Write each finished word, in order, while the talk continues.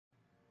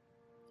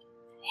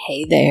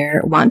Hey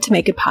there, want to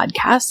make a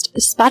podcast?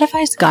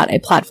 Spotify's got a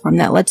platform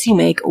that lets you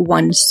make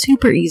one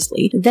super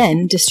easily,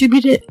 then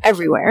distribute it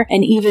everywhere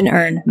and even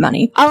earn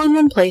money, all in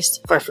one place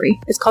for free.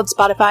 It's called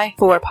Spotify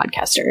for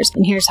Podcasters,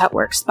 and here's how it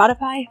works.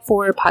 Spotify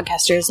for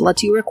Podcasters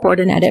lets you record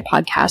and edit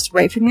podcasts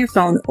right from your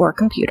phone or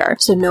computer.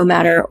 So no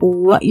matter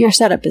what your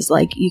setup is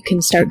like, you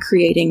can start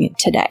creating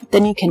today.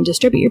 Then you can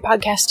distribute your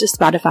podcast to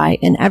Spotify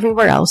and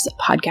everywhere else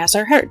podcasts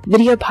are heard.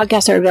 Video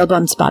podcasts are available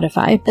on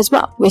Spotify as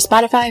well. With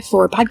Spotify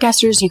for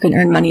Podcasters, you can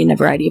earn money in a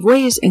variety of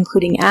ways,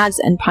 including ads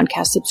and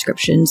podcast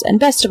subscriptions. And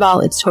best of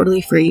all, it's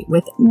totally free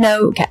with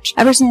no catch.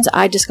 Ever since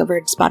I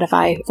discovered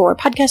Spotify for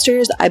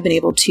Podcasters, I've been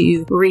able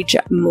to reach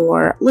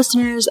more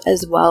listeners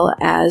as well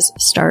as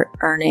start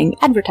earning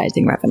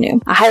advertising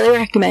revenue. I highly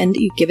recommend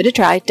you give it a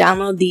try.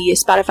 Download the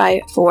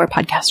Spotify for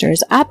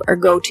Podcasters app or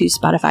go to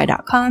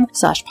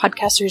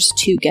spotify.com/podcasters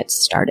to get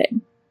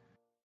started.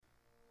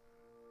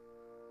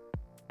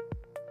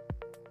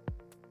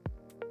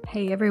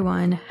 Hey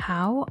everyone,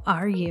 how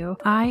are you?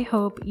 I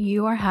hope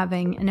you are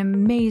having an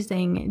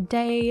amazing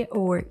day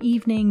or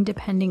evening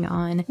depending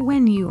on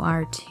when you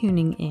are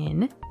tuning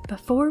in.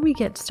 Before we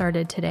get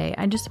started today,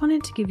 I just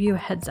wanted to give you a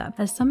heads up.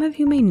 As some of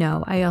you may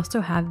know, I also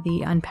have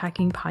the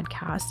Unpacking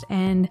podcast,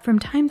 and from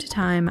time to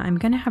time, I'm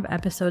going to have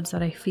episodes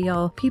that I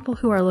feel people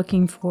who are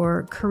looking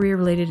for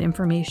career-related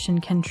information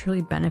can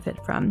truly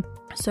benefit from.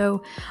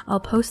 So I'll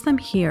post them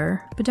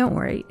here, but don't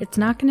worry, it's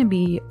not going to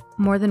be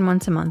more than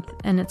once a month,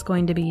 and it's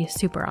going to be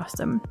super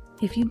awesome.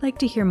 If you'd like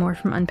to hear more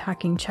from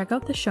Unpacking, check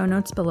out the show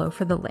notes below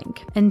for the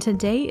link. And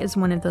today is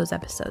one of those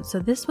episodes. So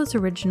this was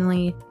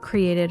originally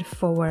created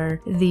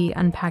for the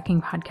Unpacking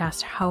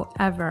podcast.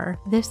 However,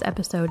 this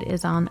episode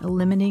is on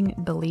limiting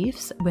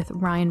beliefs with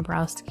Ryan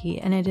Borawski,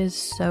 and it is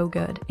so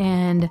good.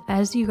 And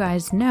as you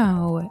guys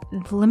know,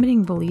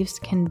 limiting beliefs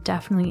can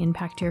definitely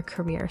impact your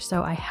career.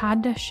 So I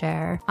had to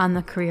share on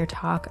the Career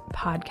Talk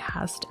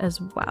podcast as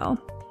well.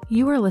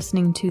 You are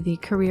listening to the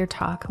Career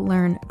Talk,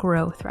 Learn,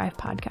 Grow, Thrive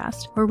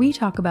podcast, where we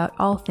talk about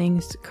all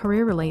things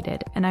career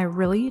related, and I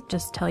really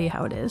just tell you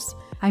how it is.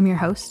 I'm your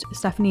host,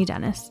 Stephanie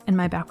Dennis, and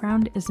my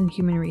background is in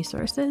human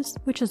resources,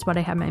 which is what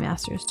I have my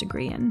master's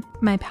degree in.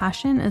 My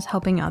passion is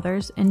helping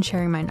others and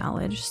sharing my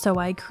knowledge, so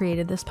I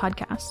created this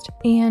podcast.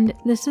 And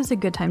this is a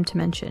good time to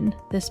mention,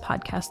 this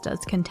podcast does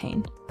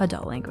contain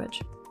adult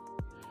language.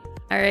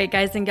 All right,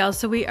 guys and gals,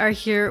 so we are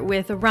here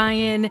with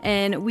Ryan,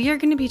 and we are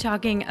going to be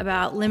talking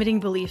about limiting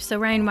beliefs. So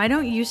Ryan, why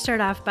don't you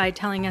start off by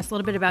telling us a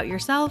little bit about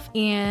yourself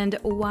and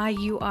why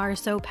you are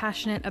so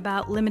passionate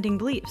about limiting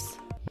beliefs?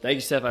 Thank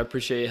you, Steph. I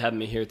appreciate you having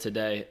me here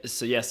today.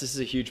 So yes, this is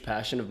a huge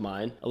passion of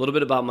mine. A little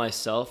bit about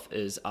myself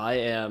is I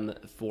am,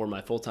 for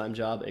my full-time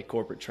job, a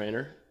corporate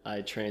trainer.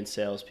 I train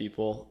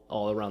salespeople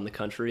all around the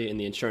country in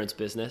the insurance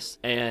business.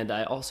 And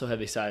I also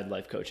have a side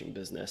life coaching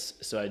business.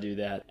 So I do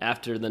that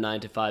after the 9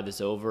 to 5 is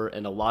over.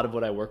 And a lot of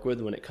what I work with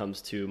when it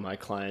comes to my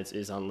clients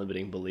is on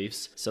limiting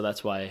beliefs. So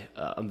that's why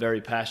I'm very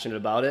passionate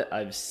about it.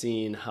 I've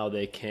seen how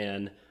they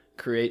can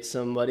create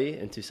somebody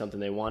into something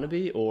they want to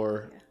be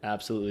or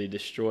absolutely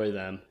destroy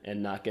them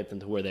and not get them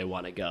to where they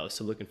want to go.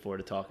 So looking forward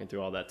to talking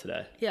through all that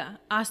today. Yeah,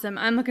 awesome.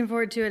 I'm looking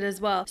forward to it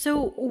as well.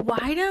 So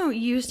why don't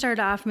you start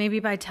off maybe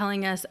by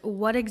telling us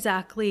what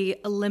exactly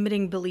a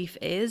limiting belief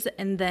is,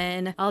 and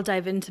then I'll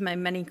dive into my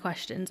many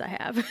questions I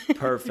have.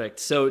 Perfect.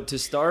 So to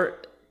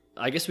start,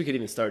 I guess we could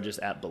even start just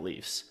at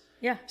beliefs.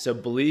 Yeah. So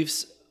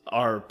beliefs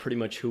are pretty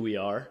much who we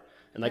are.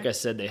 And like I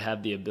said, they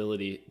have the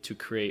ability to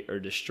create or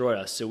destroy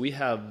us. So we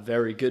have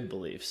very good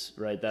beliefs,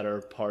 right, that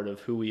are part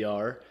of who we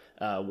are,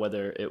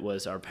 whether it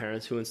was our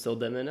parents who instilled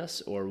them in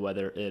us, or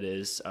whether it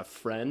is a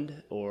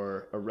friend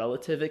or a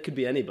relative. It could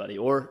be anybody,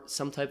 or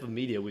some type of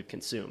media we've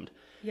consumed.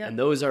 Yep. And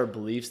those are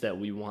beliefs that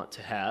we want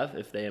to have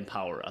if they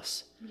empower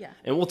us. Yeah.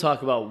 And we'll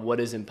talk about what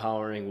is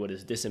empowering, what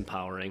is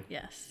disempowering.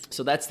 Yes.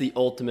 So that's the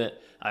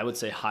ultimate, I would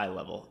say, high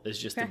level, is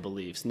just the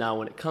beliefs. Now,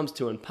 when it comes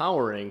to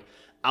empowering,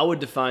 I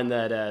would define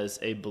that as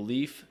a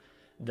belief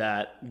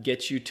that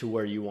gets you to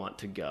where you want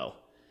to go.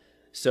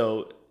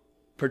 So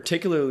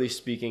particularly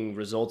speaking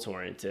results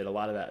oriented, a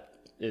lot of that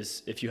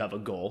is if you have a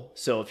goal.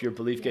 So if your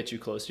belief gets you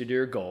closer to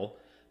your goal,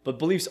 but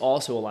beliefs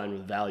also align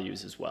with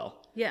values as well.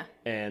 Yeah.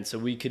 And so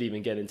we could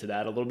even get into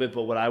that a little bit.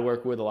 But what I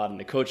work with a lot in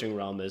the coaching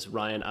realm is,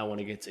 Ryan, I want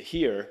to get to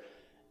here.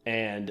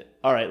 And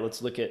all right,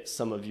 let's look at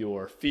some of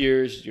your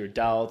fears, your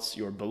doubts,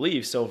 your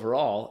beliefs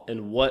overall,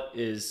 and what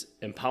is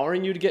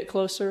empowering you to get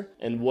closer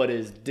and what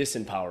is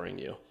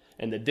disempowering you.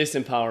 And the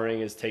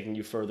disempowering is taking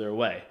you further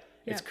away.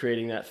 Yeah. It's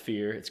creating that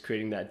fear, it's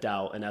creating that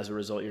doubt, and as a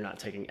result, you're not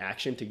taking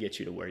action to get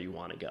you to where you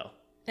want to go.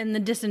 And the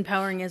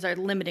disempowering is our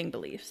limiting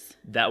beliefs.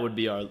 That would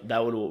be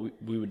what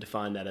we would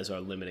define that as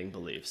our limiting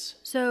beliefs.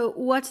 So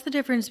what's the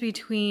difference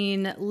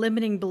between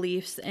limiting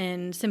beliefs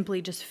and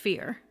simply just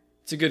fear?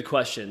 It's a good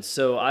question.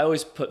 So I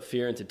always put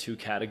fear into two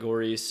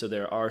categories. So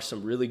there are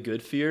some really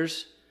good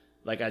fears.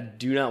 Like, I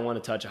do not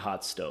want to touch a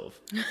hot stove.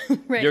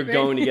 You're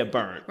going to get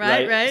burnt.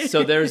 right.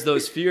 So there's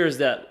those fears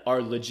that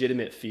are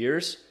legitimate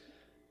fears.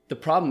 The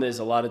problem is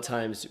a lot of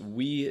times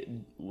we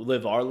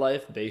live our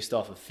life based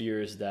off of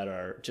fears that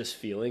are just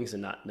feelings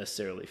and not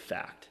necessarily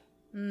fact.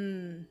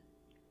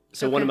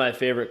 So one of my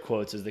favorite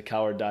quotes is, "The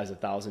coward dies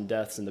 1,000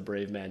 deaths and the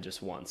brave man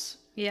just once."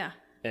 Yeah.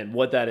 And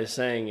what that is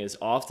saying is,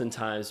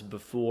 oftentimes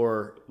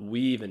before we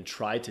even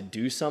try to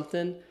do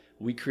something,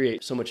 we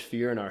create so much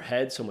fear in our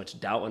head, so much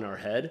doubt in our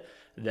head,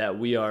 that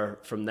we are,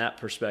 from that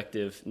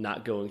perspective,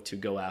 not going to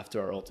go after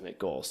our ultimate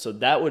goal. So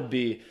that would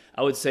be,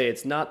 I would say,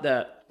 it's not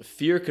that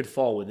fear could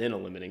fall within a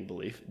limiting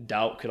belief.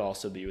 Doubt could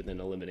also be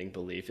within a limiting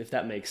belief, if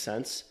that makes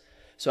sense.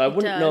 So I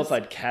wouldn't know if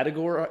I'd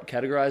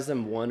categorize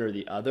them one or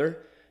the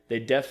other. They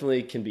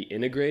definitely can be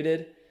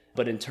integrated.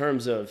 But in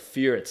terms of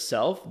fear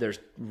itself, there's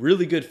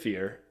really good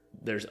fear.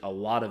 There's a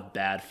lot of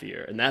bad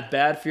fear. And that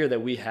bad fear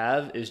that we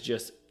have is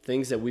just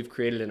things that we've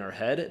created in our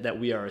head that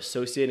we are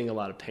associating a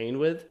lot of pain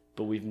with,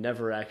 but we've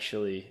never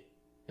actually,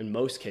 in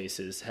most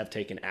cases, have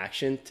taken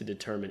action to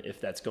determine if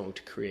that's going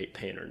to create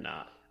pain or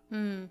not.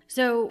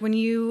 So when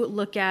you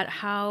look at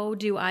how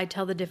do I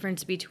tell the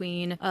difference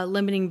between a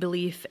limiting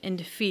belief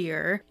and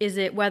fear, is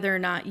it whether or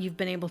not you've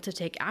been able to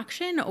take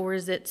action, or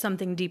is it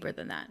something deeper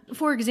than that?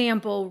 For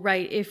example,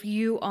 right, if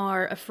you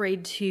are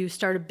afraid to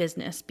start a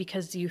business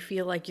because you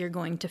feel like you're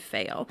going to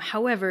fail.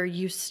 However,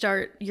 you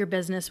start your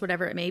business,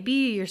 whatever it may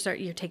be, you're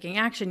taking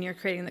action, you're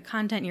creating the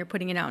content, you're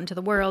putting it out into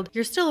the world.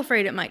 You're still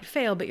afraid it might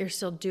fail, but you're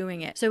still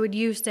doing it. So would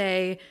you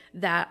say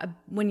that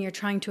when you're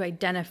trying to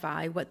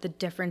identify what the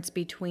difference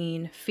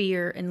between fear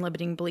and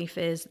limiting belief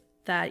is,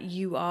 that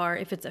you are,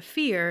 if it's a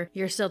fear,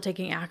 you're still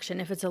taking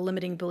action. If it's a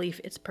limiting belief,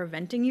 it's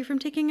preventing you from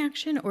taking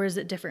action, or is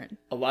it different?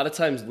 A lot of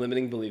times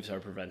limiting beliefs are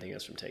preventing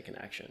us from taking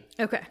action.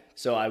 Okay.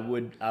 So I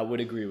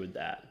would agree with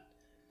that.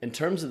 In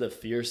terms of the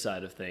fear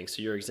side of things,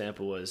 so your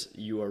example was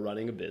you are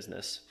running a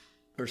business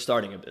or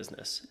starting a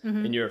business,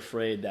 and you're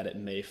afraid that it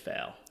may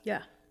fail.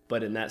 Yeah.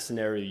 But in that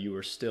scenario, you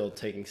were still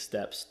taking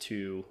steps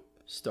to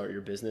start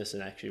your business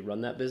and actually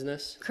run that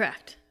business?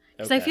 Correct.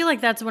 Because I feel like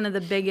that's one of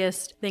the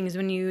biggest things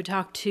when you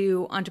talk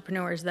to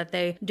entrepreneurs, that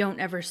they don't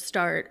ever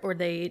start or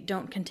they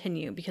don't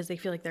continue because they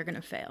feel like they're going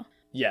to fail.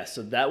 Yeah,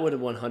 so that would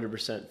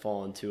 100%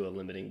 fall into a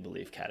limiting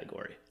belief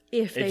category.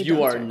 If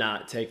you are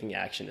not taking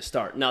action to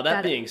start. Now,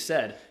 that being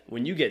said,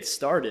 when you get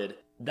started,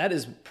 that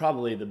is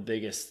probably the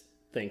biggest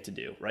thing to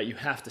do, right? You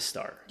have to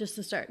start. Just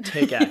to start.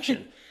 Take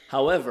action.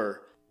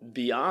 However,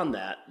 beyond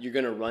that, you're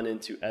going to run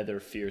into other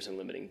fears and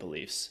limiting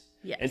beliefs.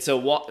 Yes. And so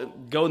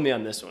go with me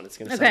on this one. It's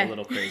going to sound a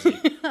little crazy.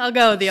 I'll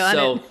go with you on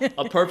it. So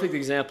a perfect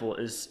example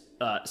is,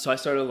 so I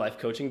started a life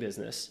coaching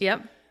business.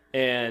 Yep.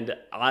 And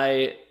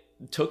I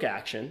took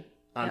action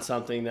on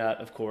something that,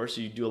 of course,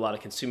 you do a lot of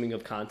consuming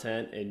of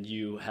content and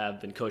you have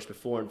been coached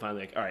before, and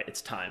finally like, all right,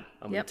 it's time.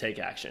 I'm going to take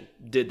action.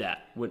 Did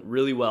that. Went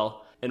really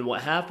well. And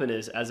what happened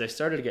is, as I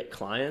started to get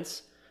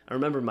clients, I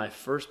remember my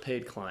first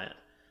paid client,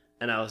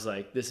 and I was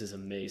like, this is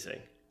amazing.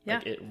 Yeah.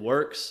 Like, it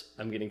works.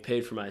 I'm getting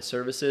paid for my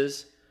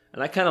services.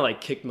 And I kind of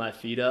like kicked my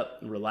feet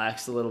up and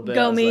relaxed a little bit.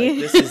 Go me.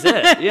 Like, this is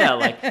it.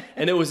 Yeah.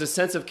 And it was a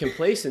sense of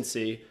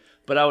complacency.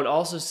 But I would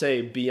also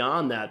say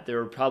beyond that, there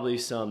were probably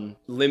some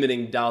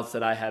limiting doubts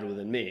that I had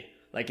within me.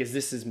 Like, is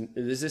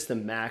this the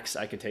max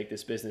I can take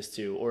this business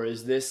to? Or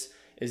is this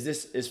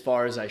as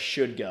far as I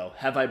should go?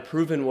 Have I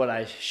proven what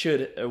I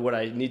should, or what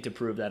I need to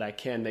prove, that I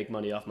can make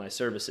money off my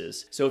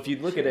services? So if you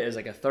look at it as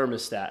like a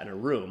thermostat in a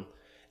room,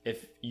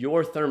 if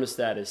your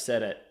thermostat is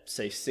set at,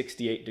 say,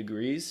 68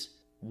 degrees,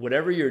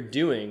 whatever you're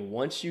doing,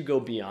 once you go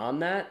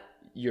beyond that,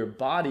 your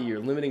body, your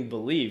limiting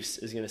beliefs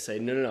is going to say,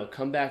 no,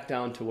 come back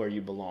down to where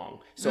you belong.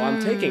 So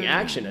I'm taking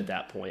action at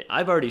that point.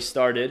 I've already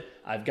started.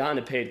 I've gotten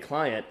a paid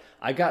client.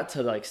 I got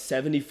to like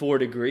 74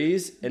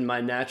 degrees and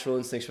my natural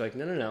instincts were like,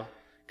 no,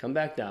 come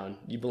back down.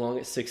 You belong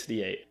at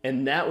 68.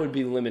 And that would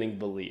be limiting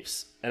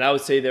beliefs. And I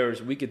would say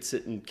we could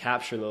sit and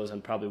capture those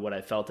on probably what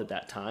I felt at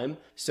that time.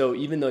 So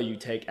even though you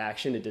take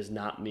action, it does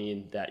not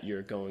mean that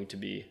you're going to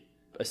be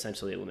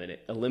essentially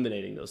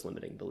eliminating those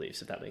limiting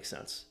beliefs, if that makes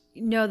sense.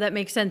 No, that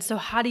makes sense. So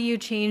how do you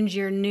change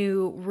your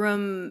new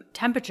room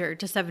temperature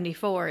to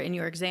 74 in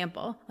your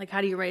example? Like, how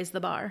do you raise the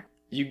bar?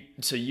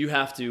 You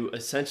have to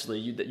essentially,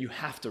 you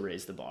have to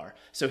raise the bar.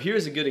 So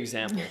here's a good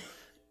example.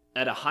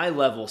 At a high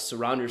level,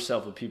 surround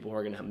yourself with people who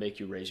are going to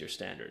make you raise your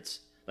standards.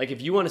 Like,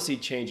 if you want to see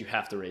change, you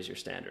have to raise your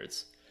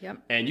standards. Yep.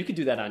 And you can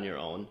do that on your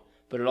own,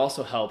 but it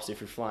also helps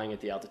if you're flying at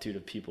the altitude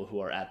of people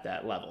who are at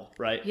that level,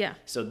 right? Yeah.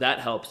 So that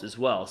helps as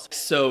well.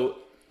 So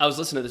I was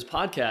listening to this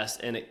podcast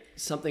and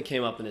something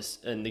came up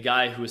and the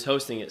guy who was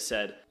hosting it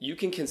said, you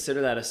can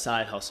consider that a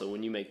side hustle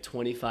when you make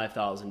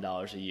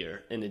 $25,000 a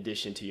year in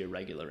addition to your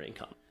regular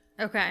income.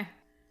 Okay.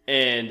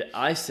 And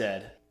I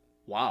said,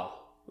 wow,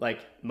 like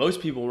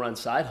most people run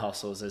side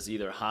hustles as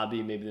either a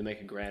hobby, maybe they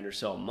make $1,000 or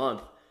so a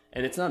month,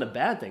 and it's not a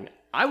bad thing.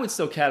 I would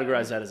still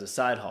categorize that as a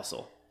side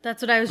hustle.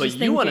 That's what I was just thinking.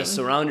 But you want to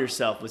surround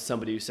yourself with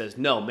somebody who says,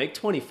 no, make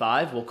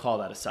 25, we'll call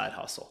that a side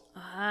hustle.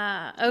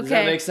 Ah, okay. Does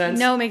that make sense?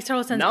 No, it makes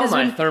total sense. Now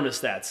my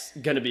thermostat's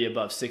going to be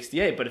above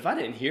 68, but if I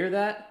didn't hear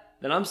that,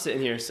 then I'm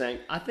sitting here saying,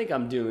 I think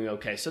I'm doing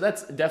okay. So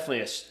that's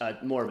definitely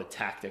more of a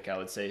tactic, I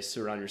would say.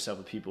 Surround yourself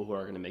with people who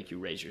are going to make you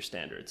raise your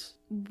standards.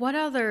 What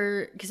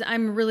other, because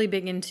I'm really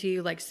big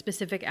into like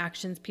specific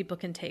actions people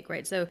can take,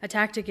 right? So a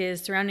tactic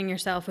is surrounding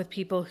yourself with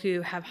people who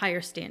have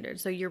higher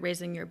standards. So you're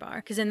raising your bar.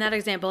 Because in that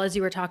example, as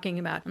you were talking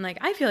about, I'm like,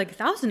 I feel like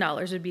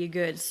 $1,000 would be a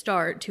good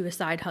start to a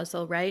side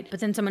hustle, right? But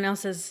then someone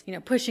else is,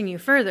 pushing you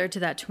further to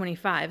that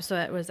 25. So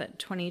that was at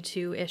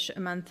 22-ish a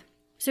month.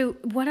 So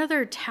what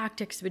other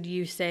tactics would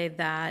you say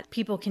that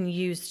people can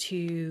use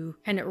to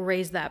kind of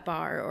raise that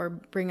bar or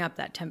bring up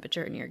that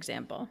temperature in your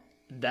example?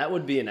 That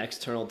would be an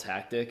external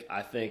tactic,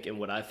 I think, and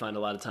what I find a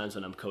lot of times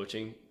when I'm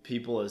coaching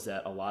people is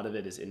that a lot of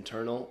it is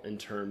internal in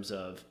terms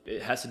of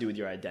it has to do with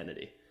your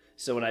identity.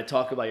 So when I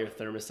talk about your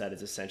thermostat,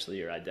 it's essentially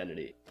your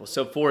identity.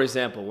 So for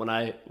example, when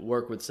I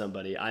work with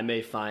somebody, I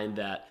may find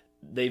that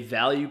they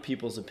value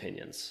people's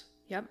opinions.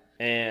 Yep.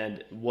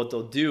 And what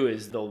they'll do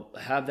is they'll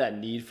have that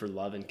need for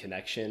love and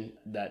connection,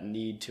 that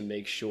need to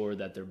make sure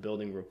that they're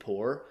building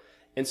rapport.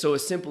 And so a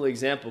simple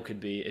example could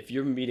be if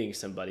you're meeting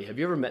somebody, have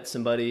you ever met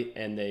somebody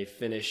and they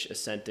finish a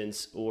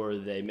sentence or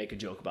they make a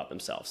joke about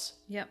themselves?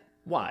 Yep.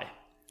 Why?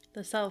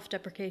 The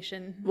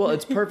self-deprecation. Well,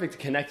 it's perfect to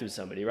connect with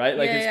somebody, right?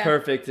 Like it's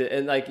perfect to,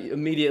 and like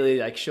immediately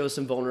like show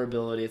some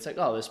vulnerability. It's like,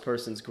 oh, this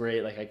person's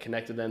great. Like I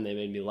connected them. They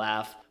made me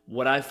laugh.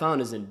 What I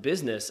found is in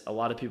business, a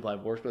lot of people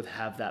I've worked with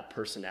have that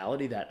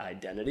personality, that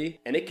identity,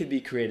 and it could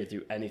be created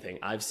through anything.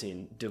 I've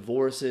seen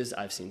divorces.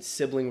 I've seen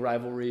sibling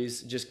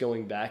rivalries, just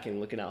going back and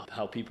looking at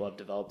how people have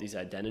developed these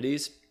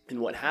identities.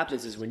 And what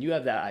happens is when you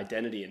have that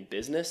identity in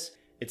business,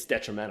 it's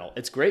detrimental.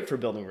 It's great for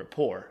building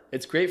rapport.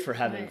 It's great for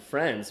having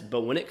friends.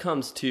 But when it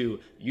comes to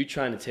you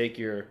trying to take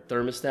your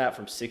thermostat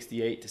from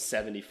 68 to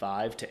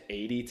 75 to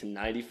 80 to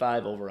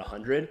 95 over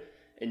 100,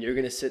 and you're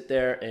going to sit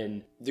there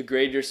and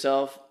degrade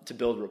yourself to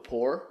build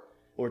rapport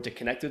or to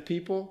connect with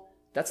people,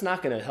 that's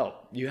not going to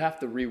help. You have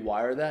to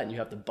rewire that and you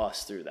have to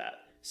bust through that.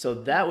 So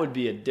that would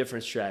be a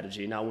different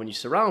strategy. Now, when you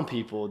surround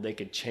people, they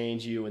could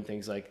change you and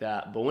things like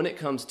that. But when it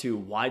comes to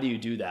why do you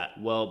do that?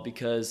 Well,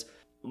 because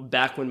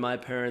back when my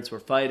parents were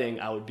fighting,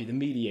 I would be the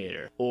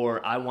mediator,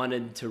 or I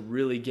wanted to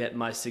really get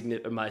my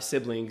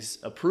siblings'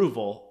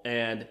 approval,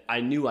 and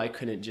I knew I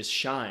couldn't just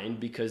shine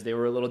because they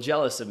were a little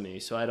jealous of me.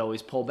 So I'd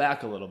always pull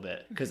back a little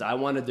bit because I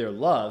wanted their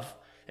love.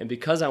 And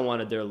because I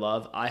wanted their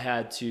love, I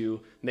had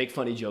to make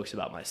funny jokes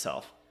about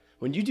myself.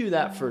 When you do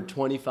that for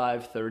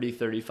 25, 30,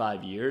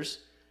 35 years,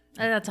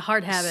 that's a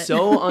hard habit.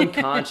 So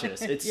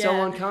unconscious. It's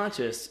so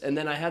unconscious. And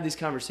then I have these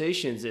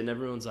conversations and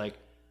everyone's like,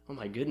 oh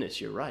my goodness,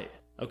 you're right.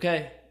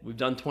 Okay, we've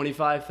done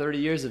 25, 30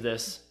 years of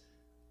this.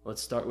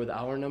 Let's start with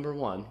hour number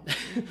 1.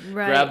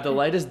 Right. Grab the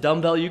lightest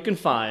dumbbell you can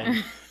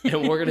find,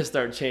 and we're going to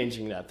start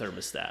changing that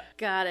thermostat.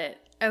 Got it.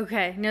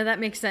 Okay, no, that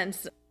makes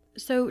sense.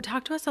 So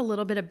talk to us a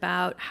little bit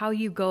about how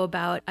you go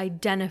about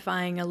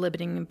identifying a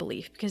limiting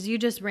belief, because you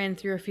just ran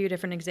through a few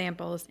different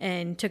examples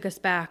and took us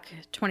back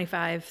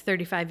 25,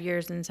 35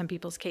 years in some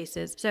people's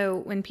cases. So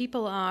when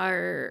people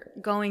are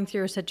going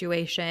through a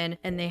situation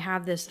and they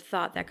have this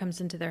thought that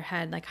comes into their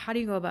head, like how do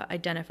you go about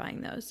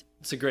identifying those?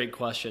 It's a great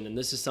question. And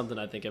this is something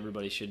I think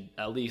everybody should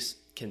at least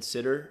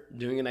consider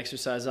doing an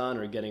exercise on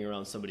or getting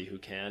around somebody who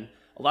can.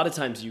 A lot of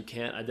times you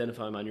can't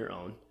identify them on your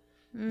own,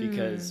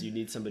 because you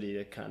need somebody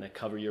to kind of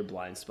cover your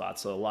blind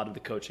spots. So a lot of the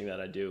coaching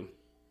that I do,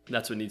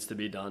 that's what needs to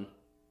be done.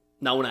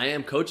 Now, when I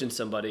am coaching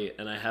somebody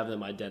and I have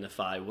them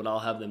identify, what I'll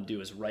have them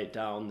do is write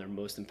down their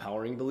most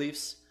empowering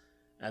beliefs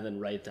and then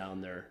write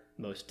down their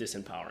most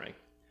disempowering.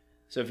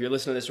 So if you're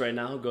listening to this right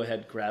now, go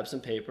ahead, grab some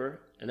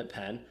paper and a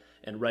pen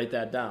and write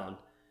that down.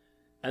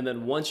 And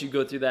then once you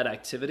go through that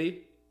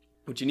activity,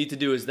 what you need to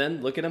do is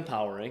then look at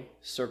empowering,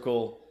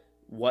 circle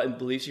what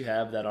beliefs you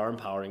have that are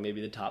empowering,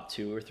 maybe the top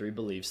 2 or 3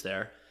 beliefs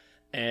there,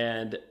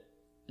 and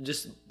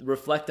just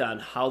reflect on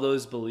how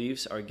those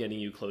beliefs are getting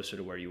you closer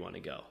to where you want to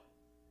go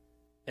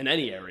in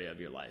any area of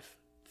your life.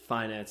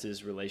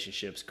 Finances,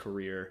 relationships,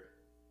 career,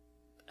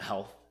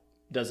 health,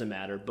 doesn't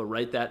matter, but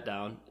write that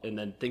down and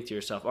then think to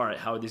yourself, all right,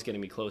 how are these getting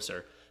me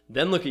closer?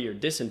 Then look at your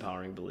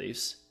disempowering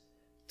beliefs,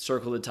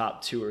 circle the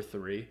top 2 or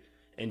 3,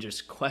 and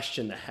just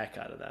question the heck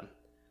out of them.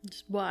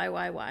 Just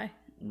why?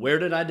 Where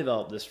did I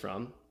develop this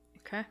from?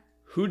 Okay.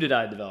 Who did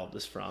I develop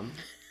this from?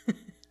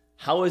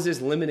 How is this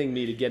limiting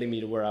me to getting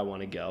me to where I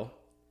want to go?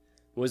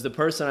 Was the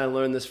person I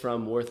learned this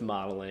from worth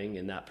modeling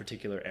in that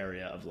particular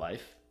area of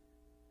life?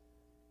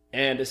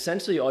 And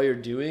essentially all you're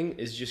doing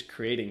is just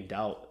creating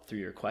doubt through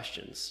your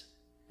questions.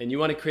 And you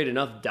want to create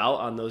enough doubt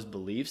on those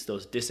beliefs,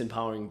 those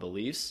disempowering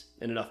beliefs,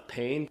 and enough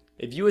pain.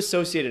 If you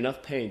associate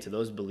enough pain to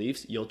those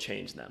beliefs, you'll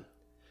change them.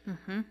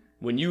 Mm-hmm.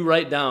 When you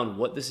write down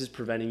what this is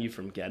preventing you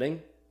from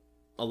getting,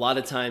 a lot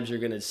of times you're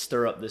going to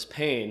stir up this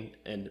pain,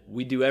 and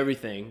we do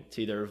everything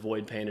to either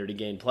avoid pain or to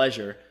gain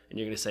pleasure, and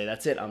you're going to say,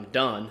 that's it, I'm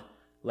done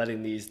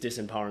letting these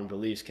disempowering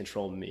beliefs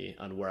control me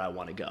on where I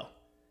want to go.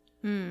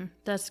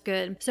 That's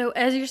good. So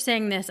as you're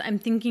saying this, I'm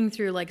thinking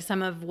through like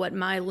some of what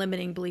my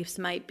limiting beliefs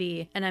might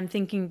be, and I'm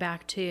thinking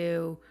back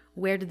to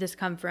where did this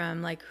come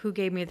from? Like who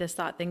gave me this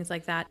thought, things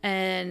like that.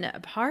 And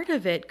part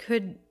of it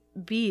could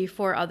be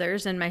for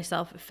others and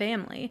myself,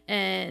 family.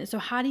 And so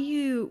how do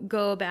you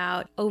go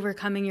about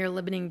overcoming your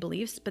limiting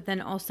beliefs, but then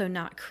also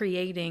not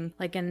creating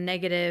like a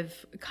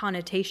negative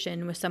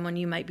connotation with someone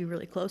you might be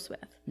really close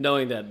with?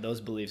 Knowing that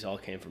those beliefs all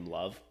came from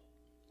love.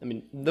 I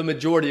mean, the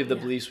majority of the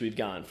beliefs we've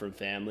gotten from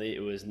family,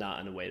 it was not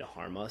in a way to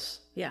harm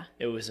us. Yeah.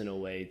 It was in a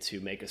way to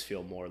make us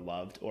feel more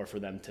loved or for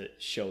them to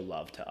show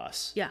love to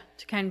us. Yeah,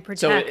 to kind of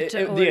protect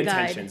so or the guide.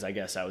 intentions, I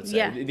guess I would say.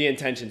 Yeah. The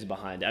intentions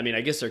behind it. I mean,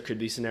 I guess there could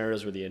be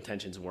scenarios where the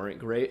intentions weren't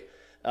great.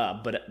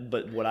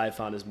 But what I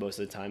found is most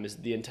of the time is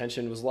the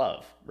intention was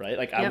love, right?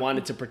 Like I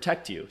wanted to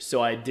protect you.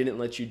 So I didn't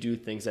let you do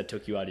things that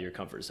took you out of your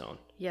comfort zone.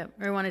 Yep.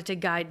 Or wanted to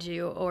guide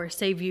you or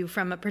save you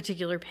from a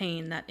particular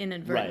pain that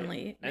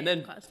inadvertently. Right. And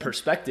then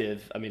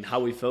perspective, I mean,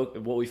 what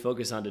we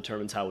focus on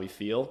determines how we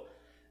feel.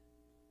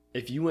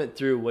 If you went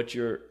through what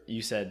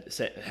you said,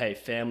 hey,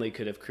 family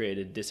could have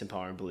created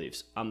disempowering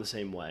beliefs. I'm the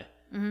same way.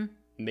 Mm-hmm.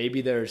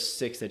 Maybe there's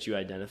 6 that you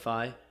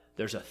identify.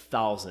 There's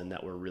 1,000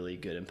 that were really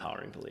good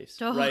empowering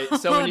beliefs, right?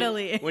 So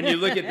when you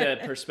look at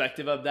the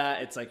perspective of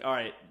that, it's like, all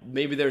right,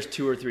 maybe there's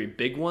 2 or 3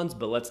 big ones,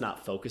 but let's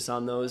not focus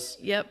on those.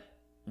 Yep.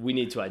 We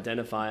need to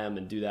identify them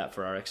and do that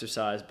for our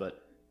exercise,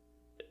 but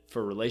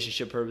for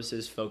relationship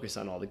purposes, focus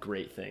on all the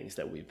great things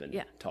that we've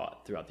been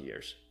taught throughout the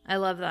years. I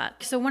love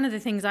that. So one of the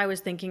things I was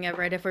thinking of,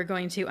 right, if we're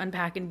going to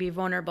unpack and be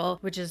vulnerable,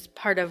 which is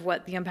part of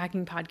what the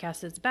Unpacking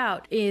podcast is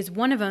about, is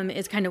one of them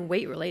is kind of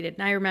weight related.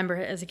 And I remember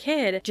as a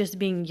kid, just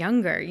being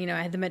younger,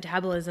 I had the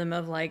metabolism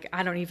of like,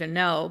 I don't even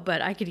know,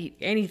 but I could eat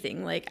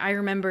anything. Like I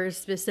remember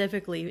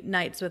specifically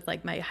nights with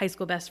like my high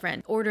school best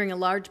friend ordering a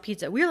large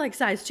pizza. We were like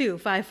size 2,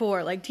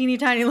 5'4", like teeny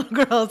tiny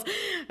little girls,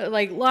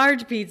 like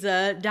large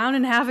pizza, down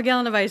in half a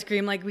gallon of ice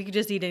cream. Like we could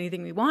just eat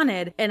anything we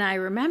wanted. And I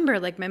remember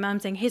like my mom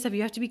saying, hey, Steph,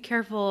 you have to be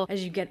careful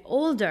as you get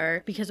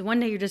older, because one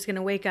day you're just going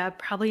to wake up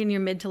probably in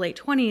your mid to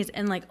late 20s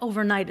and like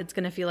overnight it's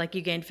going to feel like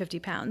you gained 50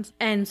 pounds.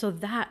 And so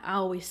that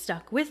always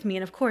stuck with me.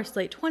 And of course,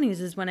 late 20s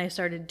is when I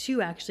started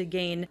to actually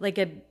gain like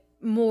a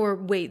more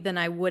weight than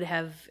I would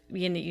have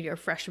in your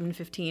freshman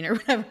 15 or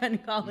whatever in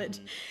college.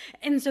 Mm-hmm.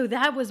 And so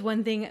that was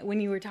one thing when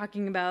you were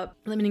talking about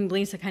limiting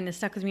beliefs that kind of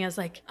stuck with me. I was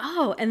like,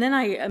 oh, and then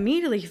I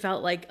immediately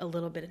felt like a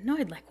little bit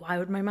annoyed. Like, why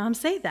would my mom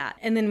say that?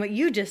 And then what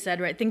you just said,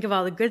 right? Think of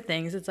all the good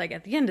things. It's like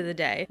at the end of the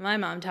day, my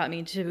mom taught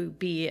me to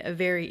be a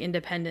very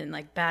independent,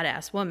 like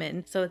badass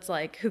woman. So it's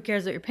like, who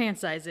cares what your pant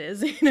size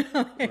is?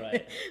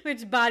 Right.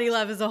 Which body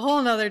love is a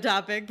whole nother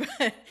topic.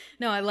 But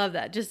no, I love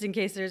that. Just in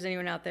case there's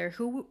anyone out there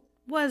who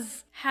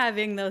was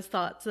having those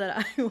thoughts that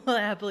I will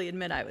happily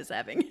admit I was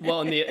having.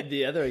 Well, and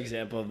the other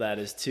example of that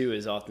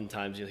is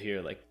oftentimes you'll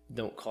hear like,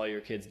 don't call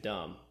your kids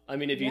dumb. I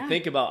mean, if you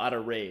think about out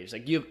of rage,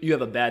 like you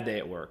have a bad day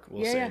at work,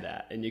 we'll say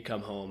that, and you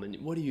come home and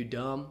what are you,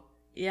 dumb?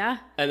 Yeah.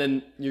 And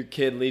then your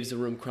kid leaves the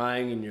room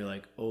crying and you're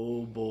like,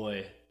 oh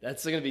boy,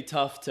 that's going to be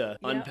tough to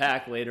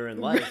unpack later in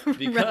life,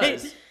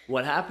 because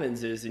what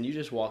happens is, and you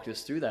just walked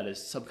us through that,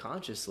 is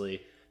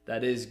subconsciously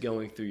that is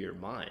going through your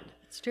mind.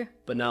 It's true.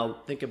 But now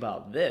think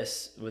about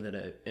this with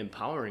an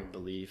empowering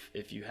belief.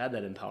 If you had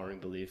that empowering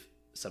belief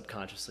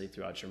subconsciously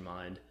throughout your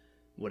mind,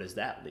 what does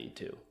that lead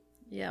to?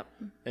 Yep.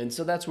 And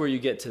so that's where you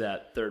get to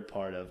that third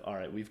part of, all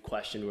right, we've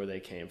questioned where they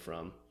came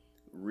from,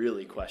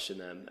 really question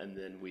them, and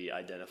then we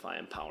identify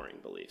empowering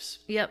beliefs.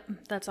 Yep.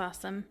 That's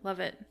awesome. Love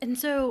it. And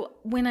so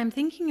when I'm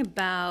thinking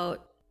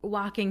about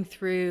walking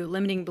through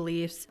limiting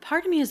beliefs,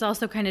 part of me is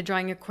also kind of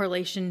drawing a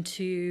correlation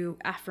to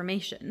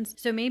affirmations.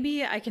 So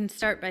maybe I can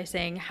start by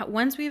saying,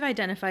 once we've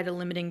identified a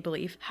limiting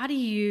belief, how do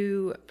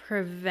you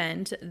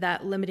prevent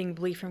that limiting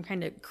belief from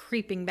kind of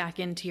creeping back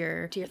into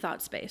your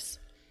thought space?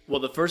 Well,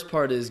 the first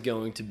part is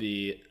going to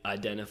be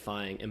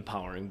identifying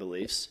empowering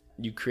beliefs.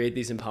 You create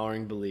these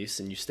empowering beliefs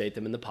and you state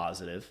them in the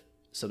positive.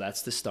 So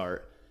that's the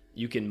start.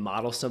 You can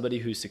model somebody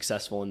who's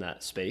successful in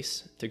that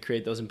space to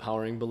create those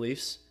empowering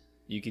beliefs.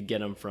 You could get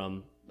them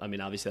from, I mean,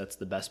 obviously that's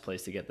the best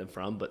place to get them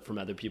from, but from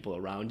other people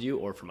around you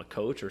or from a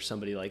coach or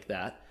somebody like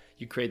that.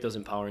 You create those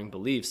empowering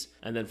beliefs.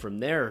 And then from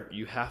there,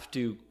 you have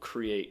to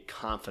create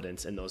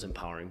confidence in those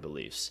empowering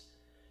beliefs.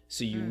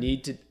 So you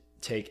need to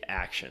take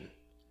action.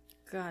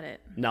 Got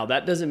it. Now,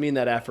 that doesn't mean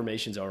that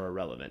affirmations are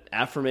irrelevant.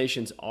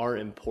 Affirmations are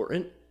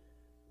important,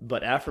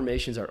 but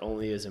affirmations are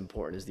only as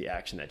important as the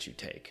action that you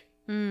take.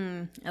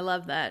 I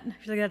love that.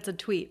 I feel like that's a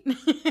tweet.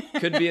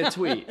 Could be a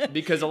tweet,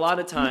 because a lot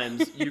of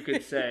times you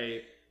could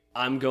say,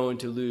 I'm going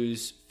to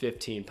lose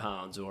 15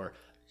 pounds, or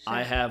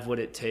I have what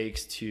it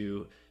takes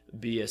to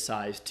be a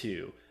size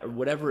 2, or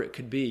whatever it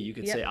could be. You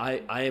could say,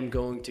 I am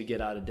going to get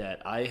out of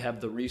debt. I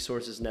have the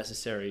resources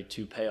necessary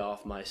to pay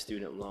off my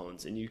student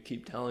loans. And you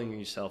keep telling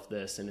yourself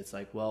this, and it's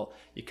like, well,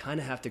 you kind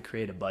of have to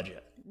create a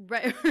budget.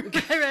 Right. You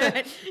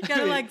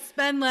gotta like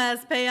spend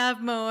less, pay off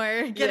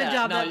more, get a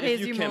job that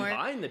pays you more. You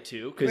combine the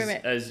two, because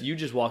as you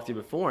just walked through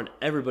before, and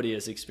everybody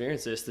has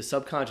experienced this, the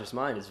subconscious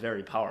mind is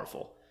very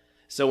powerful.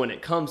 So when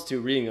it comes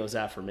to reading those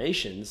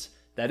affirmations,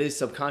 that is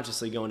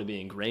subconsciously going to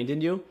be ingrained in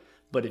you.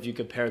 But if you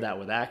compare that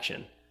with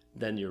action,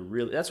 then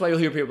that's why you'll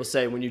hear people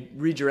say when you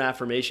read your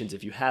affirmations,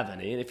 if you have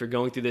any, and if you're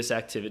going through this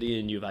activity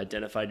and you've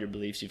identified your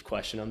beliefs, you've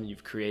questioned them,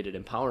 you've created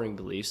empowering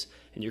beliefs,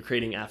 and you're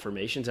creating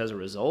affirmations as a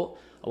result,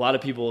 a lot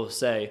of people will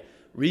say,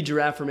 read your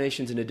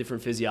affirmations in a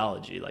different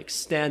physiology, like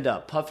stand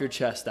up, puff your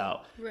chest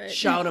out,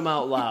 shout them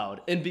out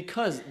loud. And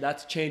because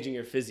that's changing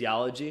your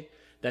physiology,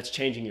 that's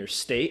changing your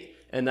state,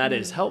 and that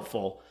is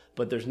helpful,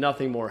 but there's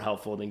nothing more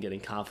helpful than getting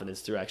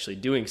confidence through actually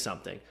doing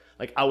something.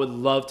 Like, I would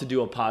love to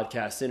do a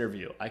podcast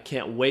interview. I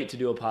can't wait to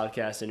do a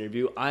podcast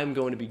interview. I'm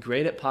going to be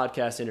great at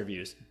podcast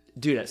interviews.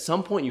 Dude, at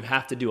some point you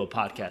have to do a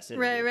podcast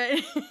interview. Right?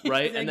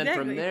 Exactly. And then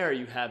from there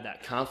you have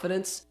that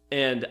confidence.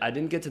 And I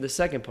didn't get to the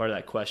second part of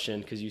that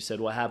question because you said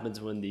what happens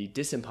when the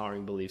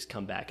disempowering beliefs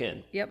come back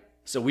in. Yep.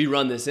 So we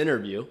run this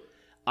interview.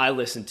 I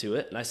listen to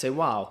it and I say,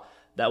 wow,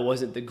 that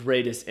wasn't the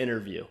greatest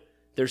interview.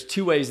 There's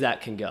two ways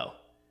that can go.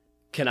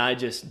 Can I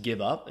just give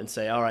up and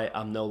say, all right,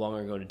 I'm no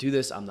longer going to do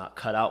this. I'm not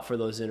cut out for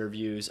those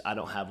interviews. I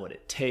don't have what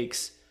it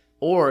takes.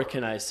 Or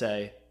can I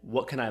say,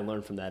 what can I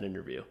learn from that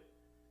interview?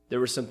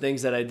 There were some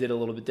things that I did a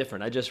little bit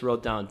different. I just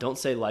wrote down, don't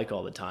say like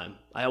all the time.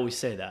 I always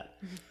say that.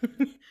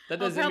 That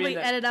doesn't I'll probably mean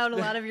that, edit out a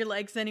lot of your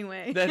likes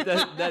anyway.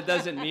 that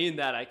doesn't mean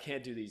that I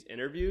can't do these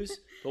interviews.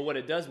 But what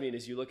it does mean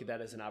is you look at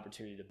that as an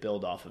opportunity to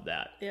build off of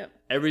that. Yep.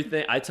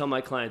 Everything, I tell my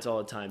clients all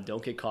the time,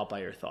 don't get caught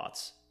by your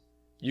thoughts.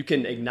 You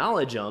can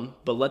acknowledge them,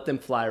 but let them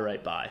fly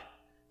right by.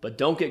 But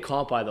don't get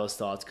caught by those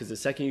thoughts, because the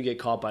second you get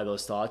caught by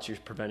those thoughts, you're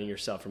preventing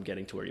yourself from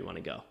getting to where you want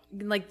to go.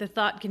 Like the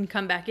thought can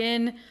come back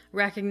in,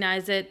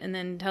 recognize it, and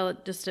then tell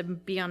it just to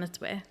be on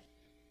its way.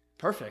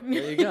 Perfect.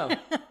 There you go.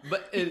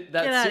 But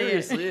that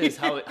seriously is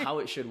how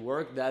it should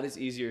work. That is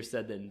easier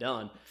said than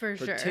done. For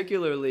sure.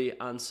 Particularly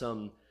on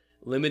some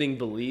limiting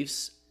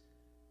beliefs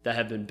that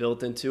have been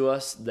built into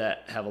us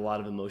that have a lot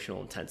of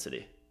emotional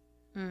intensity.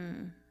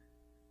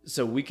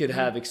 So we could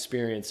have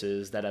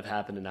experiences that have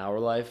happened in our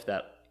life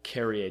that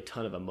carry a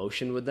ton of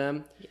emotion with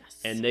them. Yes.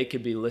 And they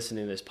could be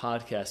listening to this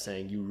podcast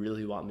saying, you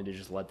really want me to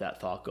just let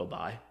that thought go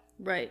by?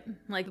 Right.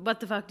 Like, what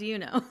the fuck do you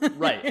know?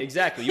 Right.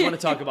 Exactly. You want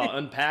to talk about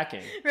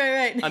unpacking.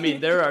 Right. I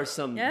mean, there are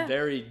some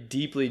very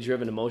deeply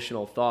driven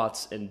emotional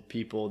thoughts in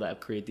people that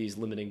create these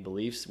limiting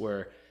beliefs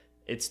where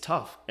it's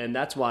tough. And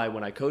that's why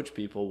when I coach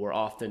people, we're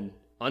often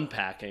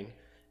unpacking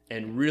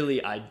and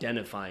really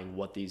identifying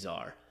what these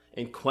are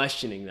and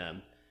questioning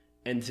them.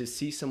 And to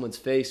see someone's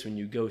face when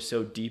you go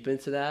so deep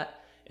into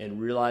that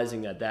and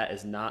realizing that that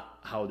is not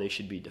how they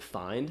should be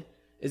defined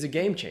is a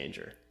game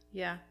changer.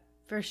 Yeah,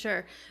 for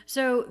sure.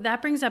 So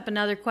that brings up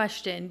another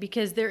question,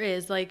 because there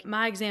is, like,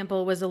 my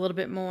example was a little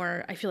bit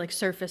more, I feel like,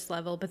 surface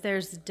level, but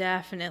there's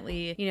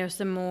definitely,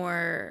 some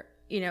more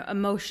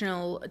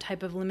emotional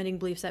type of limiting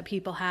beliefs that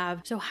people have.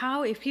 So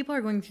how, if people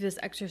are going through this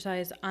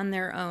exercise on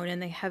their own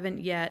and they haven't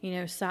yet,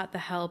 sought the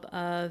help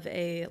of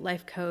a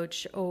life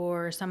coach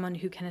or someone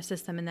who can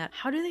assist them in that,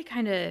 how do they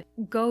kind of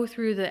go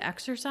through the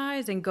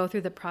exercise and go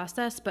through the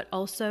process, but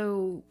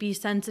also be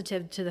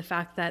sensitive to the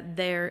fact that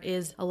there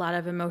is a lot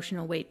of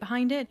emotional weight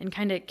behind it and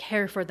kind of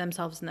care for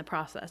themselves in the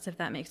process, if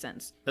that makes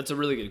sense? That's a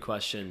really good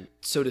question.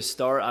 So to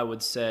start, I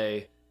would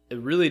say it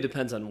really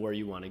depends on where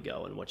you want to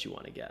go and what you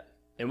want to get.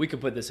 And we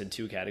could put this in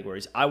two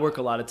categories. I work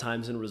a lot of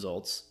times in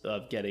results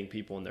of getting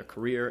people in their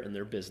career and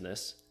their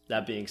business.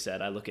 That being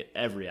said, I look at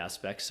every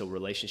aspect, so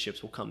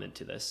relationships will come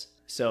into this.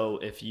 So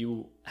if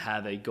you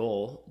have a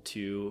goal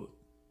to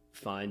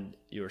find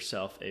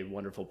yourself a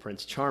wonderful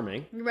Prince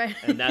Charming, right,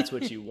 and that's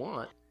what you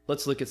want,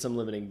 let's look at some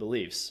limiting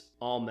beliefs.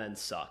 All men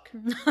suck.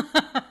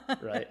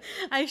 Right?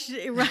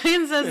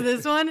 Ryan says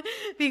this one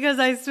because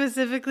I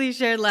specifically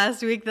shared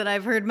last week that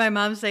I've heard my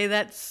mom say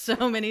that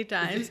so many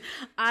times.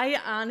 I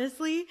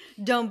honestly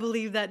don't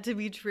believe that to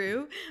be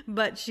true,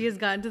 but she has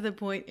gotten to the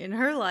point in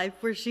her life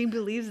where she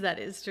believes that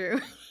is true.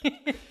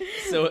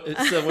 So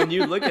when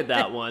you look at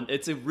that one,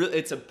 it's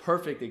a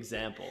perfect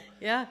example.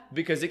 Yeah.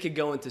 Because it could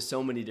go into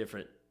so many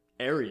different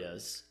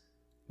areas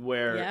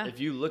where if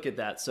you look at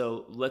that,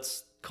 so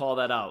let's call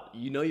that out.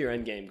 Your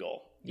end game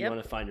goal. You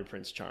want to find your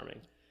Prince Charming.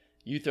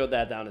 You throw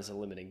that down as a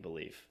limiting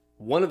belief.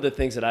 One of the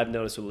things that I've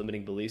noticed with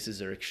limiting beliefs is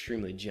they're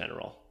extremely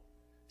general.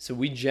 So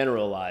we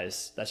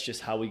generalize. That's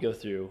just how we go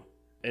through.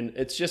 And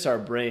it's just our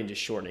brain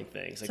just shortening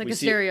things. It's like a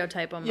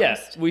stereotype almost. Yeah,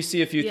 we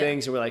see a few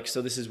things and we're like,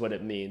 so this is what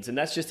it means. And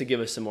that's just to give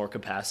us some more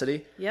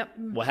capacity. Yep.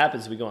 What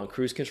happens is we go on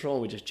cruise control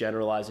and we just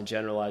generalize and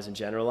generalize and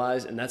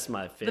generalize. And that's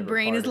my favorite part. The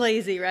brain is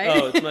lazy, right?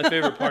 Oh, it's my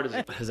favorite part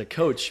as a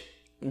coach,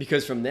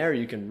 because from there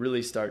you can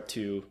really start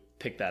to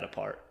pick that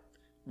apart.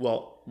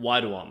 Well,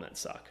 why do all men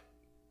suck?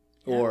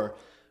 Yeah. Or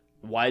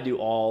why do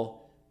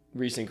all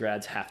recent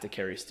grads have to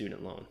carry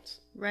student loans?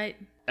 Right.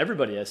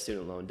 Everybody has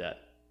student loan debt.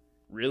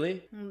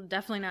 Really? Well,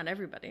 definitely not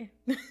everybody.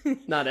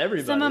 Not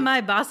everybody. Some of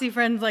my bossy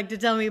friends like to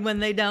tell me when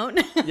they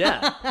don't.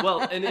 Yeah.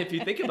 Well, and if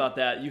you think about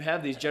that, you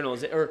have these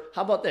generalizations. Or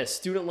how about this?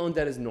 Student loan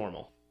debt is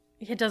normal.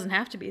 It doesn't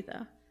have to be,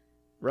 though.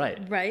 Right.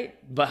 Right.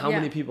 But how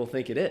many people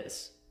think it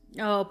is?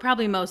 Oh,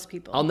 probably most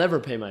people. I'll never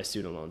pay my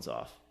student loans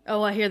off.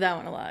 Oh, I hear that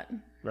one a lot.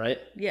 Right?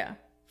 Yeah,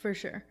 for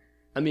sure.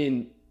 I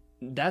mean,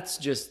 that's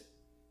just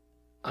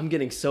I'm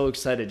getting so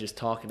excited just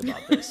talking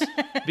about this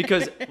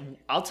because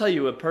I'll tell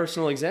you a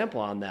personal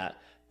example on that.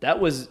 That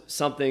was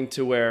something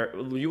to where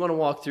you want to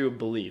walk through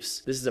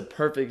beliefs. This is a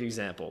perfect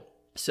example.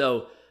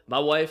 So my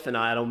wife and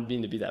I don't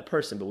mean to be that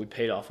person, but we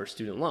paid off our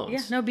student loans.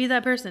 Yeah, no, be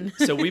that person.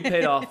 So we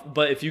paid off,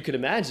 but if you could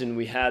imagine,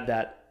 we had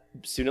that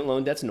student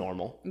loan debt's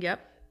normal. Yep.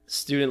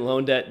 Student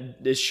loan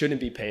debt, this shouldn't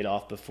be paid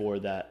off before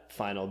that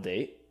final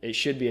date. It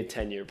should be a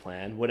 10-year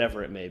plan,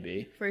 whatever it may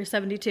be. For your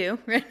 72,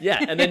 right? Yeah,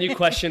 and then you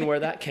question where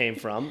that came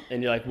from.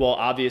 And you're like, well,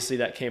 obviously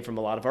that came from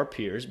a lot of our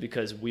peers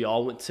because we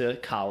all went to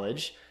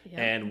college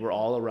and we're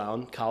all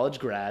around college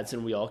grads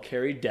and we all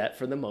carry debt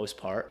for the most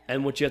part.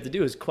 And what you have to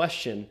do is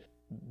question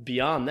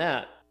beyond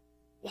that,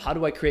 how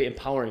do I create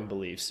empowering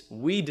beliefs?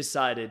 We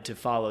decided to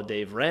follow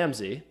Dave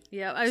Ramsey.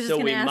 Yeah, I was just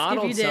going to ask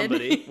if you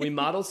did. We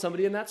modeled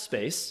somebody in that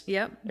space.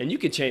 Yep. And you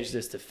could change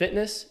this to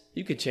fitness.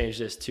 You could change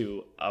this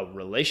to a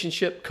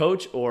relationship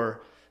coach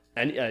or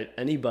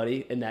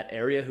anybody in that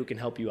area who can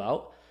help you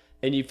out.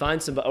 And you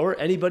find somebody, or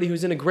anybody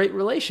who's in a great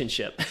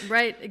relationship.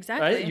 Right,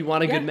 exactly. Right? You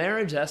want a good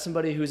marriage? Ask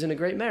somebody who's in a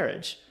great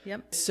marriage.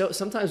 Yep. So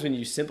sometimes when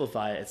you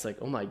simplify it, it's like,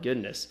 oh my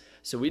goodness.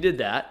 So we did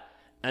that.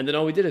 And then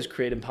all we did is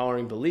create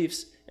empowering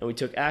beliefs. And we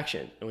took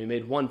action and we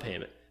made one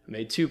payment, we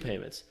made 2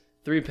 payments,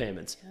 3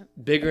 payments,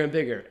 bigger and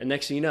bigger. And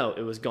next thing you know,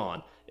 it was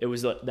gone. It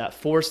was that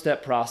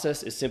 4-step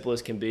process, as simple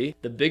as can be.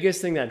 The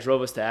biggest thing that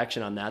drove us to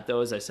action on that,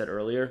 though, as I said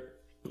earlier,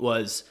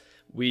 was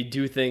we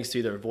do things to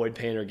either avoid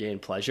pain or gain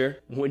pleasure.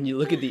 When you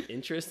look at the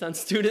interest on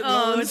student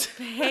loans, it's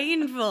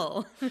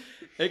painful.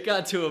 It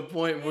got to a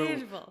point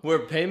where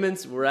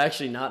payments were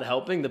actually not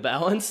helping the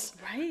balance.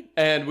 Right.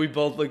 And we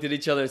both looked at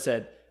each other and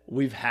said,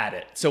 we've had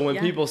it. So when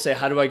people say,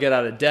 how do I get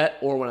out of debt?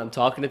 Or when I'm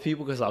talking to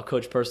people, because I'll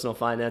coach personal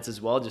finance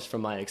as well, just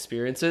from my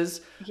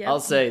experiences,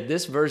 I'll say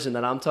this version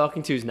that I'm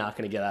talking to is not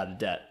going to get out of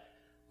debt.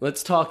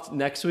 Let's talk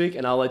next week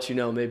and I'll let you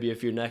know maybe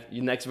if your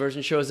next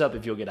version shows up,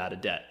 if you'll get out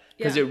of debt.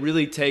 Because it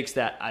really takes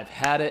that, I've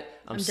had it,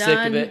 I'm sick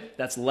of it.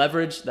 That's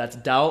leverage, that's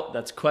doubt,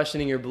 that's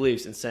questioning your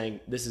beliefs and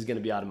saying, this is going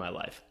to be out of my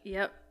life.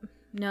 Yep.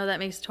 No, that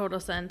makes total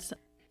sense.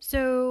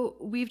 So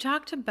we've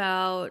talked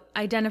about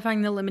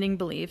identifying the limiting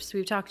beliefs.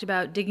 We've talked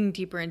about digging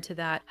deeper into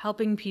that,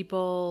 helping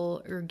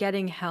people or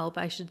getting help,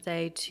 I should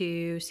say,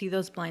 to see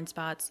those blind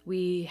spots.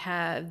 We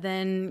have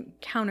then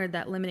countered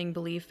that limiting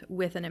belief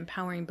with an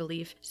empowering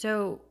belief.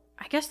 So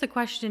I guess the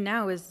question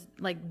now is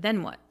like,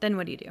 then what? Then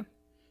what do you do?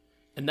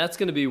 And that's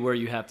going to be where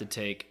you have to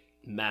take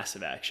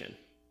massive action.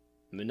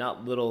 I mean,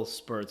 not little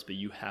spurts, but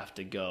you have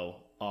to go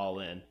all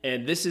in.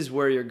 And this is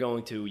where you're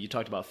going to, you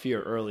talked about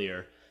fear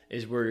earlier,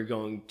 is where you're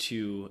going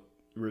to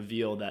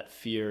reveal that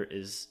fear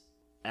is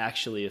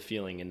actually a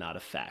feeling and not a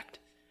fact.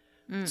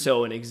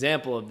 So an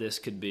example of this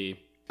could be,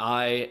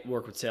 I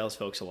work with sales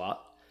folks a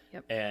lot,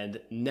 and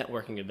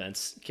networking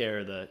events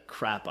scare the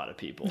crap out of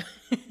people.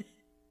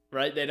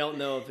 Right? They don't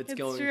know if it's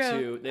going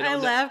true. to... I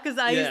laugh because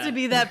I used to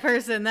be that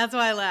person. That's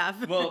why I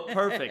laugh. Well,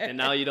 perfect. And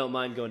now you don't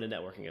mind going to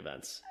networking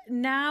events.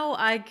 Now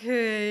I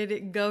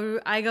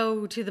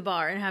go to the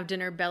bar and have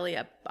dinner belly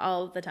up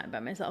all the time by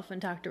myself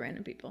and talk to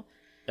random people.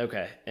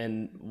 Okay.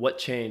 And what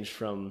changed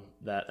from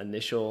that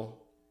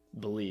initial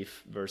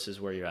belief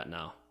versus where you're at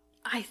now?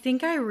 I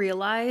think I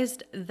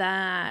realized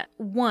that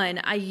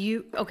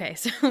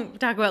so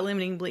talk about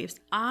limiting beliefs.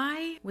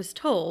 I was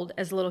told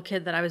as a little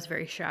kid that I was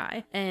very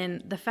shy.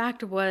 And the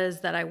fact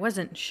was that I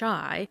wasn't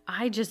shy.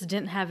 I just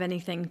didn't have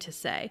anything to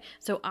say.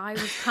 So I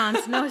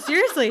was no,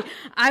 seriously.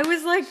 I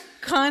was like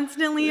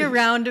constantly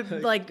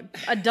around like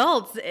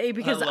adults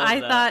because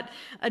I thought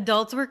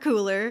adults were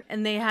cooler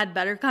and they had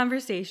better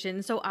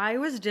conversation. So I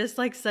was just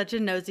like such a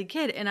nosy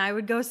kid and I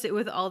would go sit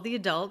with all the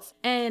adults.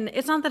 And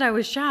it's not that I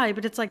was shy,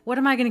 but it's like, what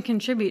am I going to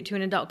contribute to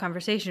an adult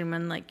conversation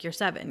when like you're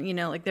 7,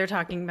 like they're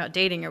talking about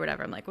dating or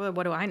whatever. I'm like, well,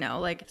 what do I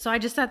know? Like, so I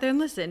just sat there and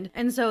listened.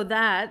 And so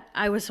that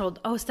I was told,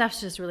 oh,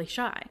 Steph's just really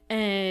shy.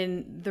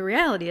 And the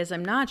reality is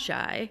I'm not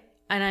shy.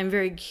 And I'm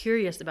very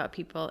curious about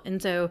people.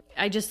 And so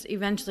I just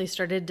eventually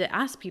started to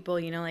ask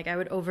people, like I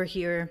would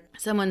overhear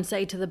someone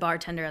say to the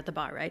bartender at the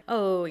bar, right?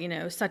 Oh,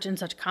 such and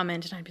such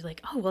comment. And I'd be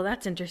like, oh, well,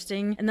 that's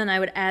interesting. And then I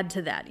would add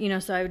to that,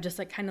 so I would just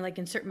like kind of like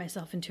insert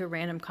myself into a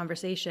random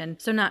conversation.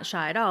 So not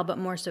shy at all, but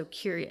more so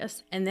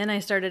curious. And then I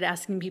started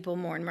asking people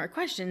more and more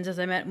questions as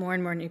I met more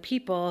and more new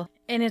people.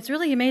 And it's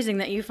really amazing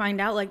that you find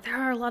out like there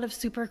are a lot of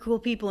super cool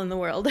people in the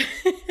world.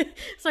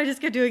 So I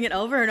just kept doing it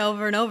over and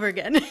over and over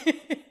again.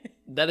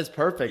 That is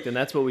perfect. And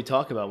that's what we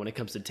talk about when it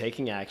comes to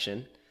taking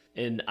action.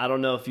 And I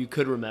don't know if you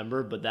could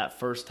remember, but that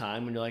first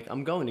time when you're like,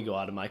 I'm going to go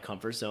out of my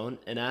comfort zone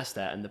and ask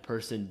that. And the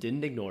person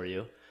didn't ignore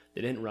you.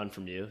 They didn't run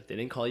from you. They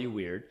didn't call you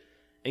weird.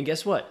 And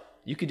guess what?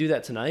 You could do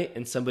that tonight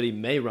and somebody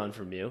may run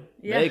from you,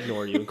 may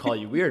ignore you and call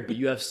you weird. But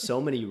you have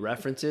so many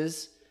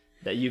references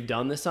that you've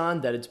done this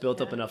on that it's built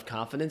up enough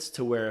confidence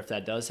to where if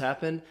that does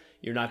happen,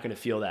 you're not going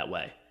to feel that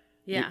way.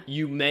 Yeah.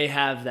 You may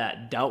have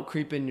that doubt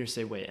creep in and you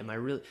say, wait, am I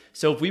really?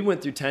 So if we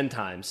went through 10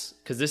 times,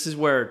 because this is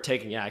where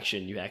taking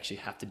action, you actually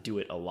have to do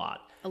it a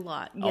lot. A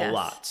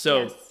lot.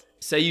 So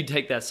say you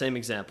take that same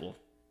example,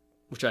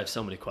 which I have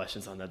so many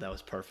questions on that. That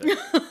was perfect.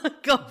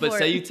 Go for it. But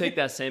say you take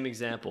that same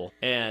example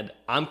and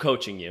I'm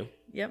coaching you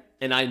Yep.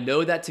 And I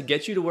know that to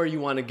get you to where you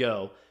want to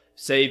go,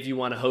 say if you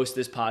want to host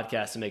this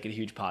podcast and make it a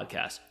huge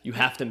podcast, you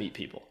have to meet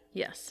people.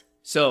 Yes.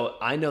 So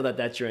I know that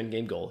that's your end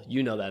game goal.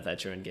 You know that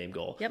that's your end game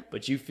goal. Yep.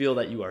 But you feel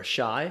that you are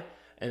shy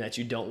and that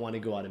you don't want to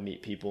go out and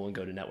meet people and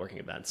go to networking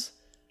events.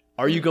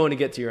 Are you going to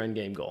get to your end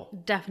game goal?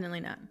 Definitely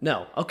not.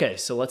 No. Okay,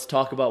 so let's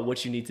talk about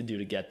what you need to do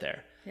to get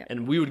there. Yep.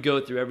 And we would go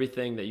through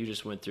everything that you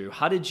just went through.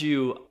 How did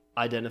you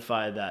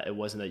identify that it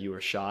wasn't that you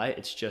were shy,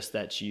 it's just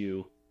that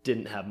you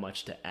didn't have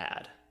much to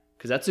add?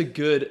 Because that's a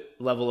good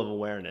level of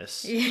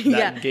awareness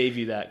that gave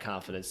you that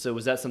confidence. So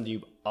was that something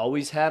you've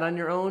always had on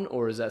your own,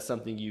 or is that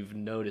something you've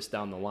noticed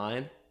down the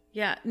line?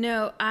 Yeah,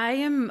 no, I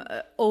am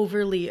an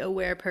overly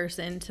aware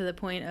person to the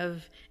point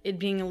of it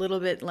being a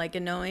little bit like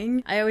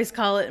annoying. I always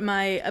call it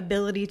my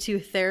ability to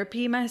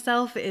therapy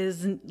myself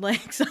is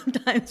like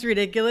sometimes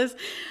ridiculous.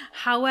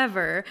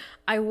 However,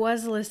 I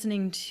was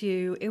listening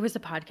to, it was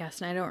a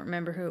podcast and I don't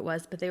remember who it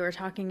was, but they were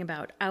talking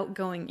about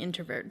outgoing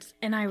introverts.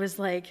 And I was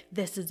like,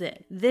 this is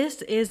it.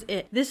 This is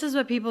it. This is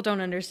what people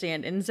don't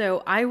understand. And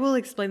so I will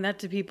explain that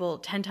to people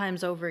 10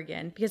 times over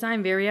again because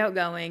I'm very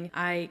outgoing.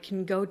 I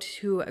can go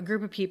to a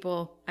group of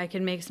people. I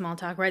can make small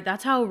talk, right?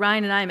 That's how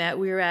Ryan and I met.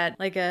 We were at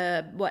like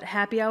a,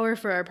 happy hour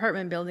for our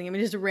apartment building. And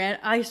we just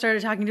I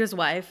started talking to his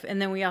wife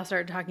and then we all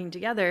started talking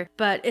together.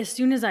 But as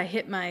soon as I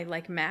hit my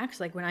like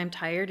max, like when I'm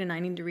tired and I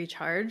need to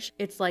recharge,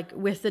 it's like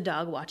with the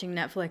dog watching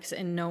Netflix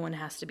and no one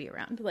has to be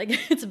around. Like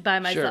it's by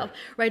myself,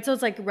 right? So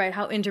it's like, right,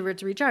 how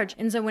introverts recharge.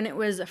 And so when it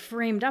was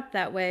framed up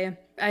that way,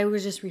 I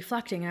was just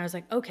reflecting. I was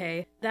like,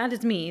 okay, that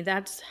is me.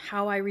 That's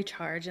how I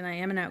recharge. And I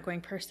am an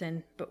outgoing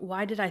person. But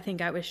why did I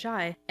think I was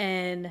shy?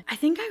 And I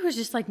think I was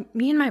just like,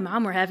 me and my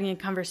mom were having a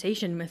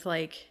conversation with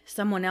like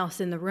someone else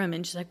in the room.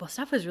 And she's like, well,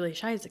 Steph was really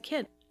shy as a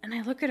kid. And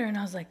I look at her and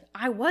I was like,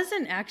 I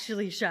wasn't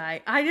actually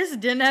shy. I just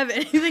didn't have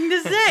anything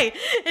to say.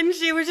 And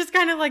she was just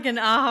kind of like an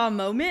aha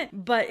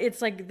moment. But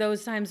it's like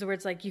those times where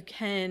it's like I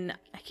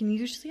can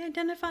usually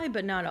identify,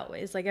 but not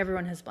always. Like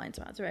everyone has blind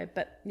spots, right?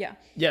 But yeah.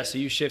 Yeah, so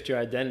you shift your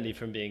identity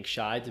from being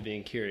shy to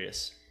being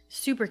curious.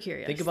 Super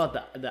curious. Think about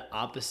the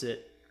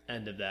opposite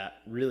end of that,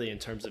 really, in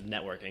terms of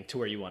networking to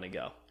where you want to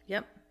go.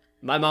 Yep.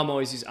 My mom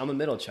always used, I'm a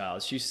middle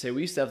child. She used to say,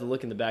 we used to have to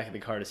look in the back of the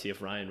car to see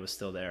if Ryan was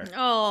still there.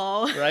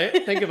 Oh.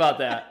 Right? Think about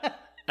that.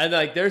 And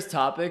like, there's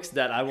topics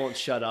that I won't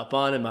shut up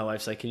on, and my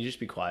wife's like, "Can you just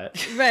be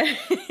quiet?" Right.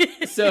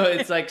 So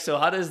it's like, so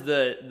how does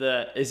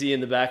the is he in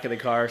the back of the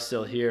car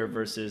still here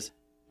versus,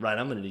 right?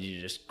 I'm gonna need you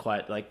to just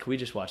quiet. Like, can we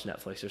just watch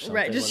Netflix or something?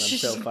 Right. When I'm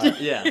so fired?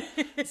 Yeah.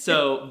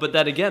 So, but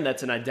that again,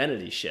 that's an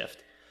identity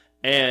shift.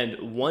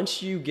 And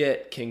once you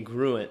get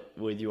congruent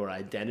with your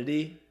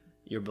identity,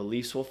 your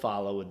beliefs will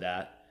follow with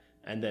that,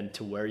 and then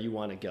to where you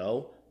want to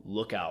go,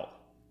 look out.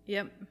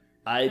 Yep.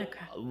 I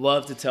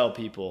love to tell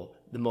people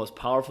the most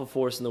powerful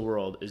force in the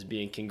world is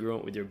being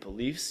congruent with your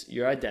beliefs,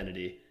 your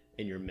identity,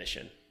 and your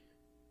mission.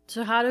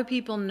 So how do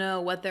people know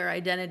what their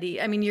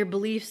identity, I mean, your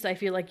beliefs, I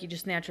feel like you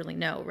just naturally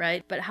know,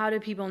 right? But how do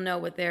people know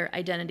what their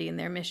identity and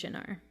their mission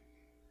are?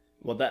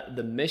 Well,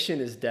 the mission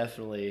is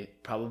definitely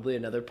probably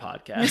another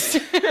podcast.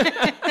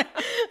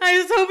 I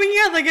was hoping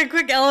you had like a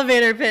quick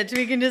elevator pitch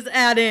we can just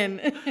add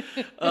in.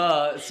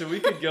 So we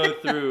could go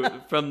through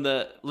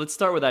let's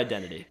start with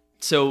identity.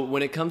 So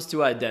when it comes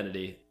to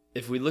identity,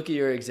 if we look at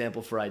your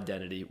example for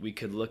identity, we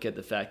could look at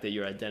the fact that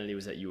your identity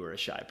was that you were a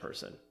shy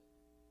person,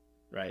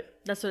 right?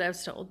 That's what I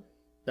was told.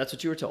 That's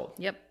what you were told.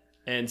 Yep.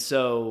 And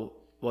so,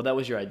 well, that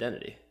was your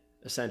identity,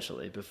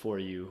 essentially, before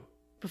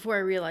I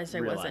realized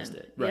I wasn't.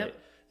 It. Right. Yep.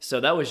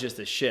 So that was just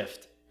a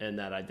shift in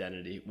that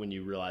identity. When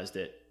you realized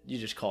it, you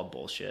just called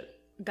bullshit.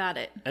 Got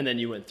it. And then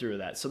you went through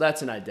that. So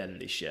that's an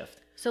identity shift.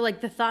 So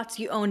like the thoughts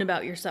you own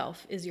about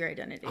yourself is your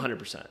identity.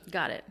 100%.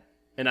 Got it.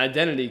 And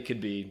identity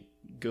could be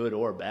good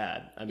or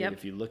bad. I mean, Yep.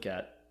 if you look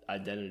at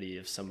identity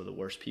of some of the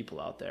worst people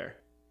out there,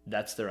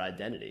 that's their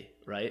identity,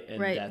 right?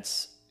 And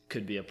that's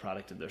could be a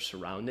product of their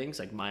surroundings.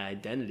 Like my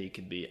identity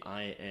could be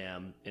I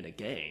am in a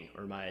gang,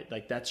 or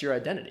that's your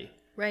identity.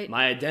 Right.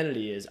 My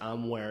identity is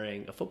I'm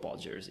wearing a football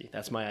jersey.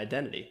 That's my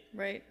identity.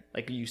 Right.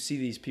 Like you see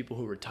these people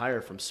who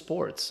retire from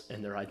sports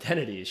and their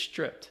identity is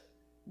stripped.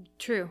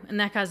 True. And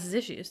that causes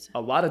issues.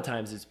 A lot of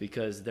times it's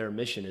because their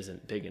mission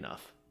isn't big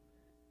enough.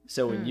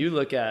 So when you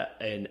look at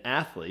an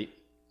athlete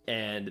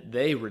and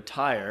they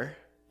retire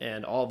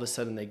and all of a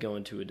sudden they go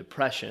into a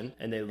depression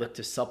and they look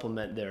to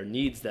supplement their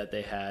needs that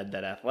they had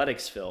that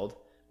athletics filled,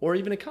 or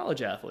even a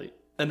college athlete,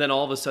 and then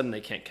all of a sudden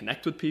they can't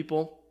connect with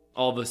people,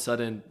 all of a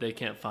sudden they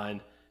can't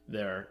find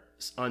their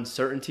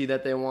uncertainty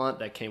that they want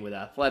that came with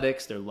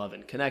athletics, their love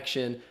and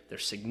connection, their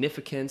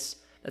significance.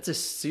 That's a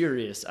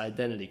serious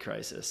identity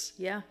crisis.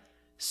 Yeah.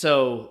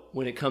 So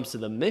when it comes to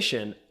the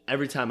mission,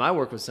 every time I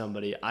work with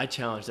somebody, I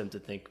challenge them to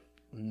think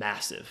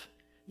massive,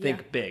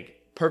 think big.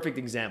 Perfect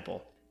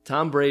example.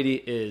 Tom Brady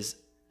is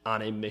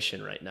on a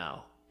mission right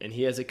now, and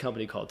he has a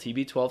company called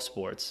TB12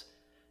 Sports,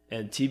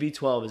 and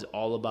TB12 is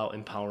all about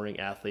empowering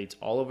athletes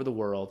all over the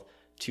world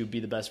to be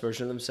the best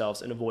version of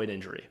themselves and avoid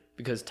injury.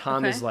 Because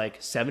Tom is like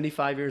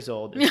 75 years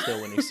old and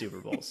still winning Super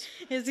Bowls.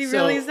 Is he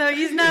really so?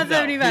 He's not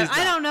 75. He's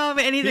I don't know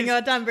anything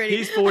about Tom Brady.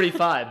 He's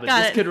 45, but Got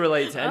this it. could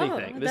relate to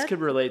anything. Oh, This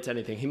could relate to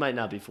anything. He might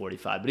not be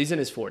 45, but he's in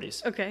his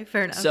 40s. Okay,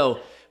 fair enough. So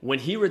when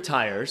he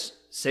retires,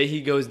 say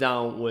he goes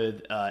down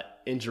with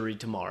injury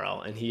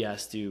tomorrow and he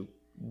has to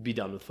be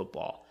done with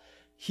football.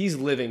 He's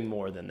living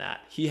more than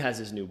that. He has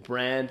his new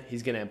brand.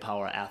 He's going to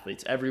empower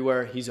athletes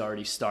everywhere. He's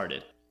already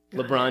started.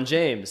 LeBron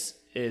James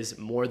is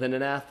more than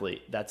an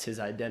athlete. That's his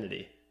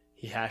identity.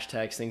 He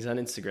hashtags things on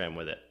Instagram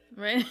with it.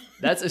 Right.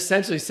 That's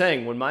essentially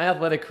saying when my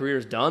athletic career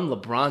is done,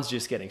 LeBron's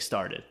just getting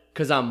started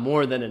because I'm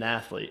more than an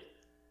athlete.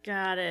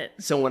 Got it.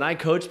 So when I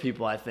coach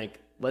people, I think,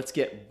 let's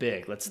get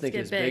big. Let's think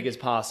as big as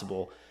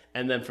possible.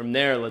 And then from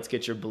there, let's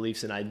get your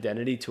beliefs and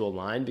identity to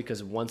align,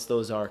 because once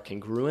those are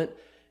congruent,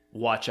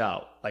 watch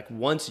out. Like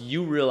once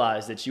you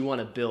realize that you want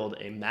to build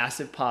a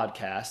massive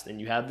podcast and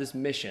you have this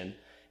mission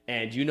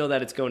and you know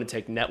that it's going to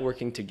take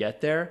networking to get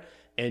there,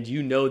 and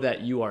you know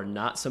that you are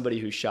not somebody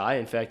who's shy.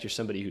 In fact, you're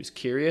somebody who's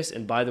curious.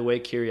 And by the way,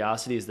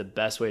 curiosity is the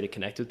best way to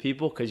connect with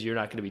people because you're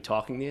not going to be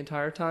talking the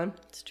entire time.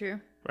 It's true.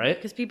 Right?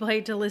 Because people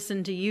hate to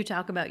listen to you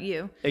talk about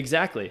you.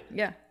 Exactly.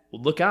 Yeah.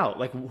 Well, look out.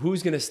 Like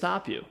who's going to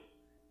stop you?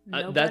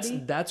 Nobody?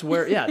 That's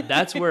where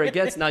it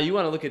gets. Now you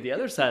want to look at the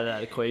other side of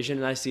that equation,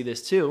 and I see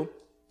this too.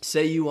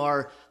 Say you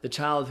are the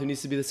child who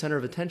needs to be the center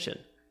of attention.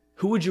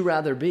 Who would you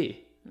rather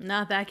be?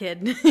 Not that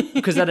kid.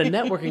 Because at a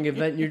networking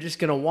event, you're just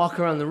going to walk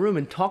around the room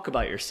and talk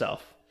about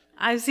yourself.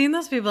 I've seen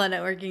those people at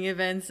networking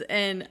events,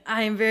 and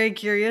I am very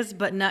curious,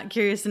 but not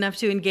curious enough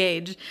to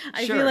engage.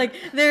 I feel like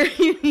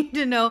you need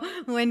to know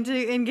when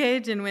to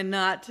engage and when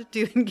not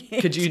to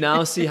engage. Could you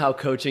now see how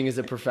coaching is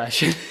a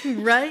profession?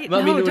 Right?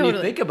 Well, I mean, when totally.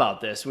 you think about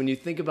this, when you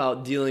think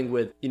about dealing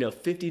with,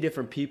 50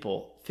 different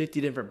people,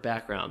 50 different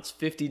backgrounds,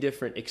 50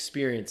 different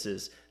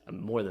experiences,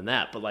 more than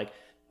that, but like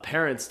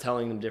parents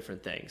telling them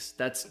different things,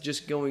 that's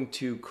just going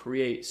to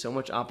create so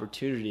much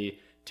opportunity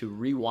to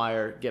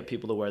rewire, get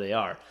people to where they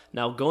are.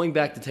 Now, going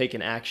back to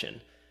taking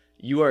action,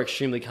 you are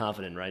extremely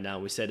confident right now.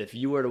 We said if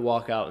you were to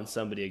walk out and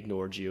somebody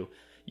ignored you,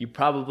 you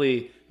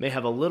probably may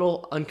have a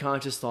little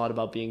unconscious thought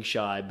about being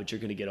shy, but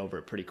you're going to get over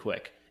it pretty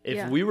quick.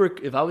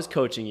 If I was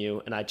coaching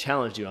you and I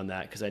challenged you on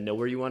that because I know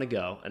where you want to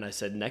go, and I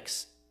said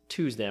next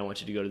Tuesday I want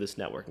you to go to this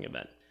networking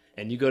event,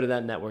 and you go to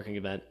that networking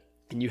event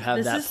and you have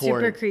this that is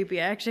super creepy.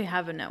 I actually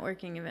have a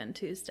networking event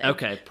Tuesday.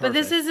 Okay, perfect. But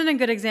this isn't a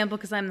good example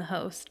because I'm the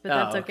host, but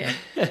that's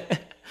okay.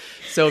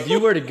 So if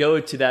you were to go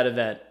to that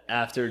event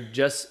after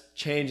just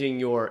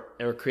changing or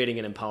creating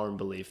an empowering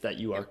belief that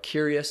you are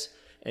curious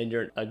and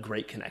you're a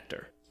great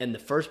connector, and the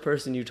first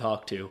person you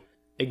talk to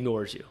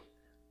ignores you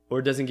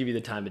or doesn't give you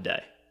the time of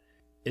day,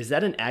 is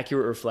that an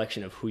accurate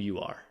reflection of who you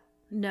are?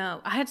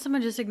 No, I had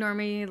someone just ignore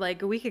me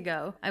like a week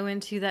ago. I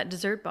went to that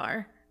dessert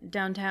bar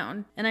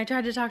downtown and I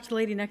tried to talk to the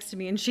lady next to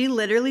me, and she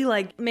literally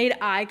like made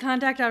eye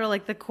contact out of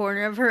like the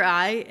corner of her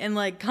eye and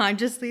like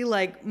consciously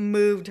like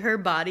moved her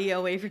body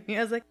away from me.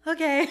 I was like,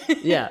 okay.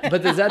 Yeah,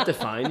 but does that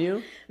define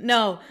you?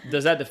 No.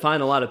 Does that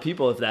define a lot of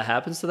people if that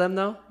happens to them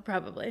though?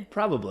 Probably.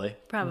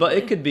 But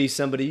it could be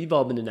somebody, you've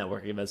all been to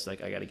networking events,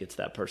 like, I got to get to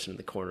that person in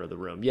the corner of the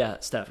room. Yeah,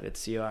 Steph, good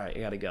to see you. All right, I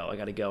got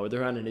to go. Or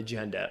they're on an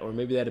agenda, or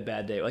maybe they had a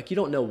bad day. Like, you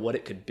don't know what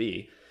it could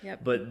be.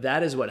 Yep. But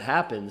that is what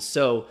happens.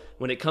 So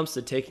when it comes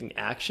to taking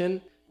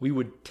action, we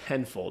would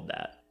tenfold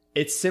that.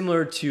 It's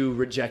similar to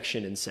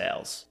rejection in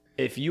sales.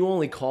 If you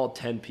only call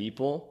 10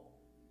 people,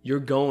 you're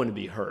going to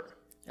be hurt.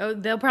 Oh,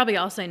 they'll probably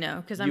all say no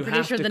because I'm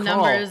pretty sure the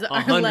call numbers are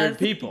 100 less.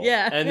 people.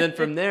 Yeah. And then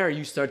from there,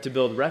 you start to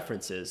build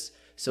references.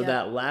 So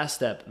that last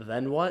step,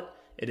 then what?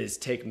 It is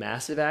take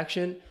massive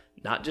action,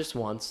 not just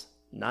once,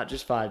 not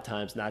just 5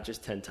 times, not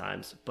just 10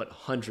 times, but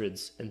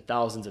hundreds and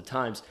thousands of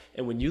times.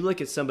 And when you look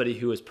at somebody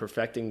who is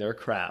perfecting their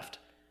craft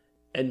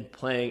and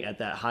playing at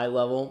that high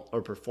level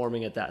or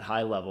performing at that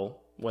high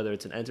level, whether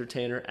it's an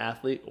entertainer,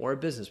 athlete, or a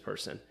business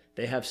person,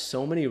 they have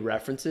so many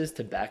references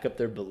to back up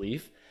their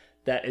belief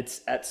that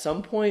it's at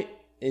some point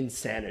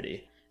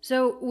insanity.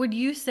 So would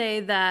you say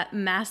that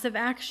massive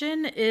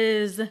action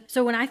is,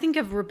 so when I think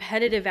of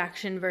repetitive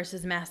action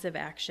versus massive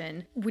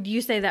action, would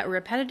you say that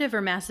repetitive or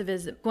massive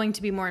is going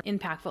to be more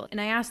impactful? And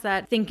I ask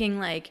that thinking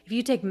like, if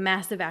you take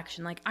massive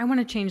action, like I want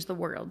to change the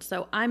world.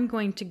 So I'm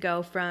going to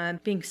go from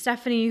being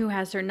Stephanie who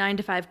has her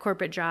 9-to-5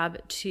 corporate job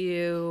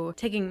to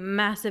taking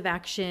massive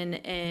action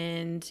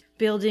and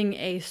building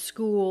a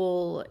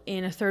school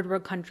in a third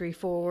world country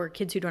for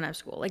kids who don't have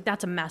school. Like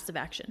that's a massive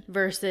action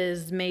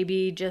versus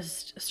maybe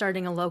just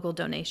starting a local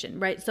donation,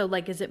 right? So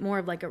like, is it more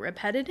of like a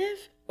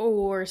repetitive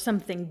or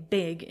something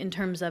big in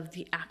terms of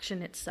the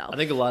action itself? I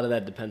think a lot of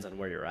that depends on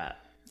where you're at.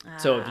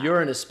 So if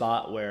you're in a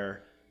spot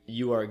where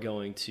you are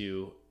going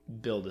to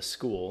build a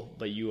school,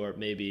 but you are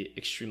maybe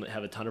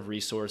have a ton of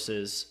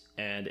resources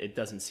and it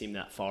doesn't seem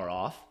that far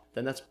off,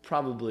 then that's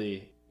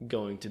probably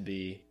going to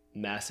be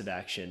massive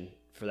action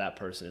for that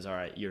person. Is all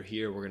right, you're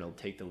here, we're going to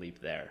take the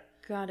leap there.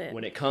 Got it.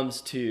 When it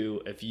comes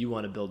to if you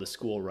want to build a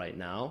school right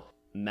now,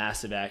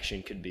 massive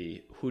action could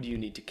be, who do you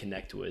need to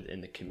connect with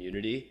in the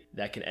community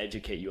that can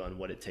educate you on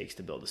what it takes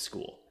to build a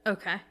school?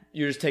 Okay.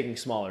 You're just taking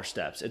smaller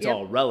steps. It's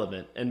all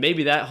relevant. And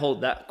maybe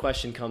that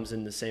question comes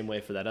in the same way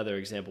for that other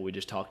example we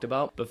just talked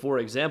about. But for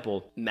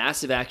example,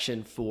 massive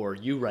action for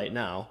you right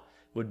now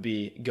would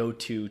be go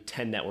to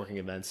 10 networking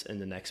events in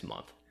the next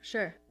month.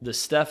 Sure. The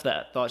Steph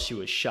that thought she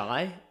was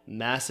shy,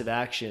 massive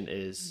action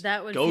is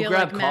go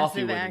grab like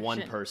coffee with action.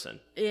 one person.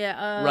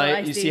 Yeah.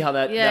 Right? You see how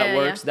that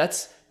works? Yeah.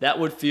 That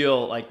would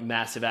feel like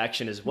massive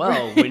action as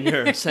well when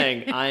you're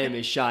saying I am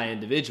a shy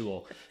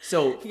individual.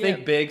 So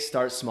think big,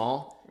 start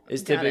small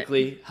is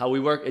typically how we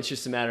work. It's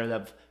just a matter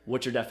of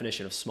what's your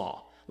definition of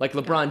small. Like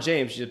LeBron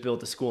James just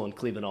built a school in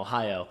Cleveland,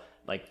 Ohio,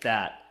 like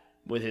that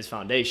with his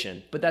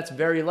foundation. But that's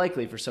very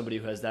likely for somebody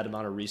who has that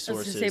amount of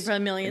resources. Say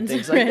probably millions. And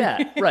things like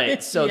that.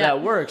 Right. So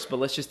that works. But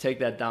let's just take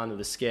that down to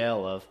the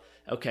scale of,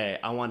 okay,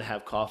 I want to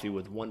have coffee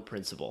with one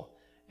principal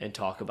and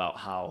talk about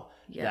how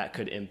that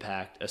could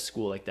impact a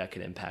school, like that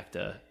could impact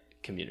a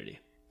community.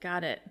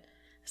 Got it.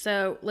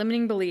 So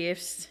limiting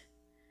beliefs,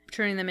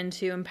 turning them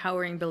into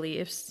empowering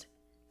beliefs,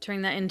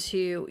 turning that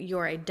into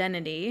your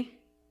identity,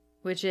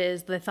 which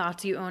is the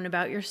thoughts you own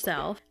about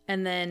yourself,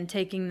 and then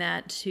taking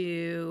that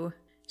to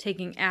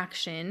taking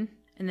action,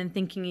 and then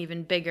thinking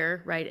even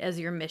bigger, right, as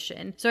your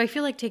mission. So I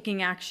feel like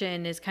taking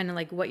action is kind of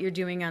like what you're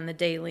doing on the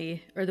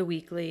daily or the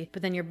weekly,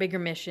 but then your bigger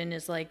mission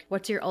is like,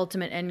 what's your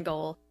ultimate end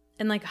goal?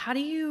 And like, how do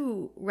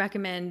you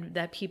recommend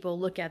that people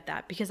look at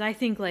that? Because I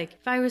think like,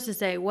 if I was to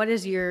say, what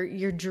is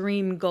your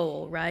dream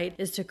goal, right?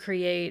 Is to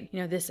create,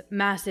 this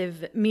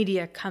massive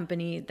media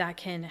company that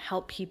can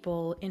help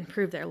people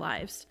improve their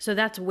lives. So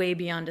that's way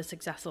beyond a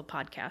successful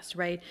podcast,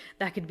 right?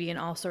 That could be in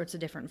all sorts of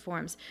different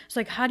forms.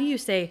 So like, how do you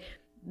say,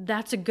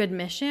 that's a good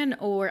mission,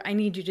 or I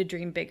need you to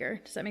dream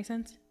bigger? Does that make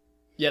sense?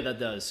 Yeah,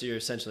 that does. So you're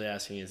essentially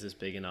asking, is this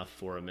big enough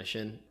for a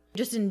mission?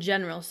 Just in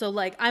general. So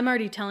like, I'm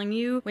already telling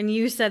you, when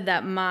you said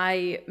that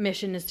my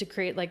mission is to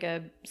create like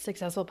a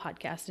successful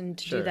podcast and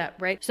to do that,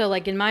 right? So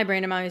like in my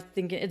brain, I'm always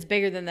thinking it's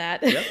bigger than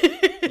that.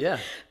 Yep. Yeah.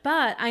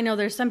 But I know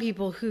there's some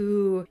people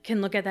who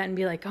can look at that and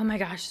be like, oh my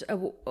gosh,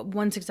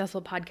 one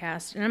successful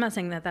podcast. And I'm not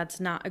saying that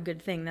that's not a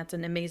good thing. That's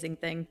an amazing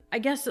thing. I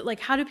guess like,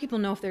 how do people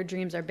know if their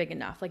dreams are big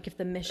enough? Like if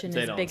the mission is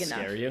big enough? They don't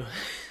scare you.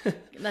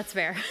 That's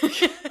fair.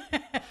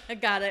 I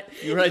got it.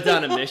 You write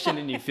down a mission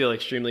and you feel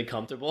extremely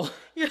comfortable.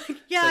 You're like,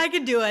 yeah, I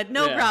can do it.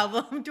 No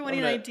problem.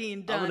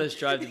 2019, done. I'm going to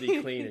strive to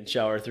be clean and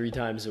shower 3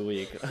 times a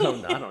week. I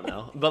don't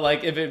know. But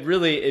like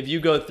if you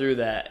go through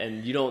that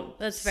and you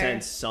don't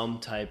sense some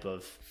type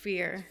of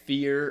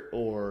fear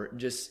or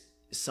just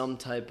some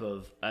type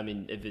of,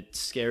 if it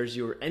scares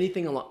you or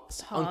anything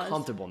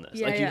uncomfortableness,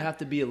 you have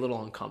to be a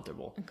little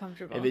uncomfortable.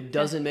 If it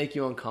doesn't make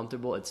you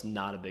uncomfortable, it's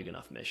not a big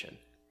enough mission.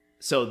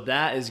 So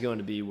that is going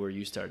to be where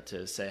you start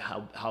to say,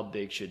 how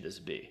big should this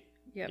be?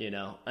 Yep.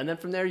 And then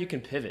from there you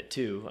can pivot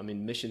too.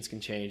 Missions can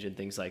change and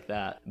things like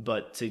that,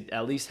 but to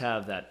at least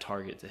have that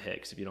target to hit,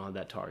 because if you don't have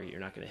that target, you're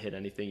not going to hit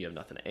anything. You have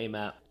nothing to aim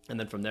at. And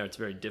then from there, it's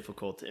very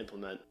difficult to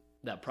implement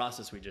that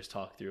process we just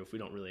talked through if we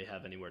don't really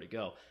have anywhere to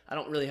go. I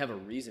don't really have a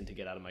reason to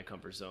get out of my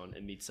comfort zone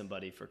and meet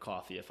somebody for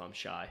coffee if I'm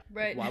shy.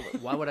 Right.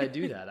 Why would I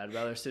do that? I'd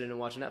rather sit in and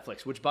watch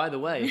Netflix, which, by the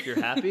way, if you're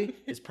happy,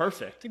 is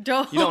perfect.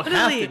 Totally. You don't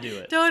have to do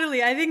it.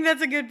 Totally. I think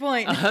that's a good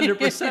point.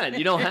 100%.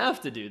 You don't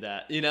have to do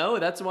that.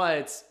 That's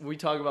why we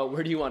talk about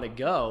where do you want to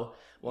go?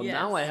 Well,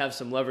 now I have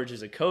some leverage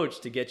as a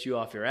coach to get you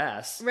off your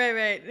ass.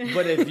 Right.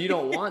 But if you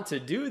don't want to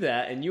do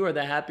that and you are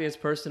the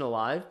happiest person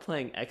alive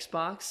playing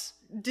Xbox,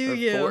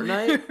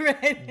 Fortnite?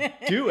 Right.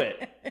 Do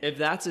it. If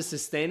that's a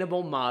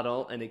sustainable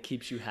model and it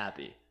keeps you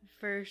happy.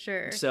 For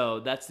sure. So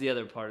that's the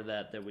other part of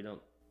that we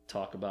don't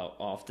talk about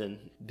often,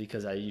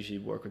 because I usually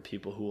work with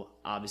people who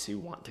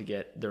obviously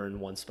they're in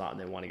one spot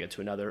and they want to get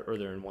to another, or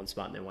they're in one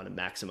spot and they want to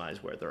maximize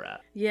where they're at.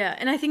 Yeah.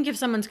 And I think if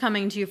someone's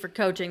coming to you for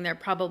coaching, they're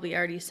probably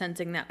already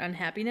sensing that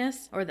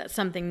unhappiness or that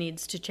something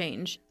needs to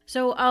change.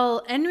 So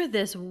I'll end with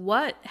this.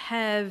 What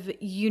have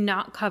you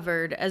not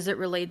covered as it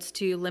relates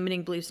to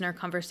limiting beliefs in our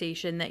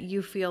conversation that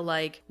you feel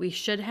like we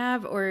should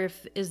have, or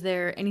is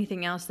there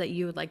anything else that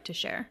you would like to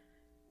share?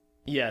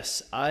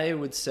 Yes, I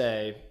would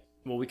say,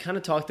 well, we kind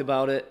of talked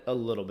about it a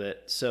little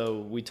bit. So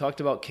we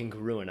talked about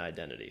congruent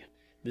identity.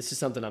 This is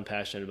something I'm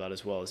passionate about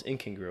as well as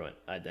incongruent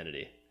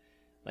identity,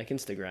 like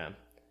Instagram.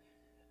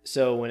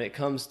 So when it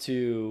comes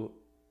to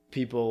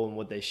people and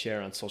what they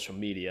share on social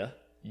media,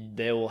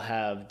 they will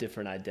have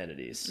different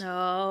identities.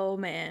 Oh,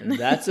 man. And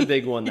that's a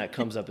big one that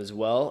comes up as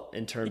well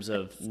in terms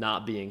of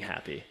not being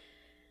happy.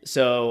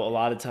 So a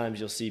lot of times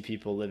you'll see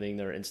people living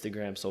their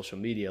Instagram social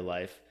media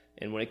life.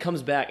 And when it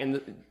comes back,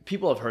 and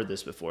people have heard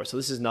this before, so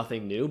this is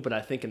nothing new, but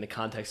I think in the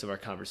context of our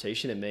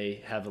conversation, it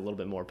may have a little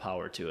bit more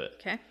power to it.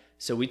 Okay.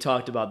 So we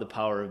talked about the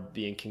power of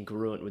being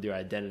congruent with your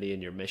identity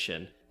and your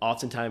mission.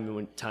 Oftentimes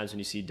when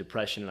you see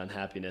depression and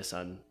unhappiness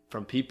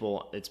from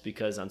people, it's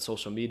because on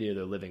social media,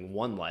 they're living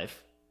one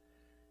life.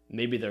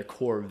 Maybe their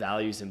core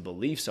values and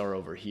beliefs are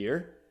over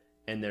here,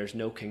 and there's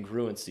no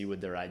congruency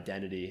with their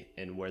identity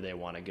and where they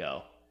want to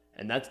go.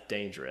 And that's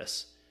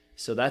dangerous.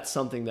 So that's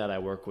something that I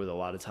work with a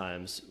lot of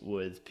times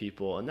with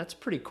people, and that's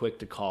pretty quick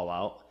to call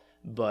out,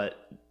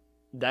 but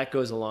that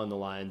goes along the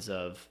lines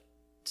of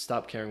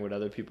stop caring what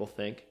other people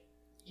think.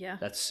 Yeah.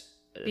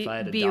 If I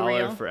had $1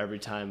 real. for every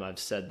time I've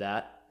said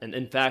that. And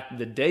in fact,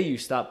 the day you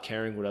stop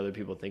caring what other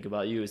people think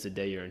about you is the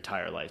day your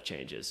entire life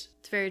changes.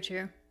 It's very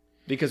true.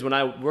 Because when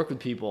I work with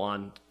people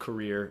on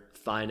career,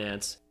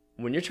 finance,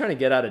 when you're trying to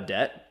get out of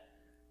debt,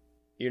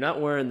 you're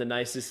not wearing the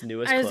nicest,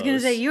 newest clothes. I was going to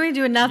say, you ain't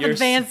doing nothing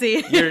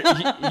fancy.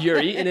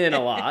 You're eating in a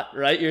lot,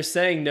 right? You're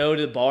saying no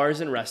to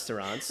bars and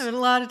restaurants. Having a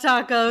lot of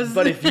tacos.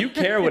 But if you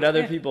care what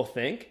other people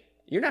think,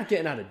 you're not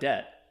getting out of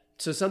debt.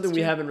 So something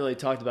we haven't really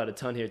talked about a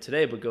ton here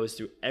today, but goes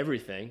through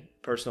everything: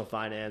 personal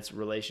finance,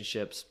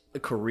 relationships,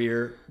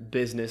 career,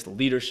 business,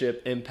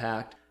 leadership,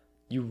 impact.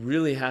 You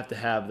really have to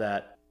have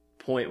that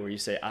point where you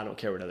say, I don't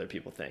care what other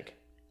people think.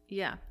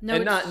 Yeah. No,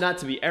 and not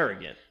to be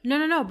arrogant.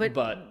 No.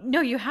 But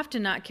no, you have to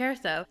not care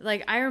though.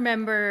 Like I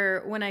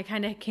remember when I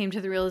kind of came to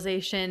the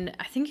realization,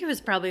 I think it was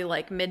probably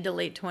like mid to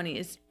late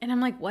 20s. And I'm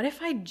like, what if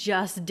I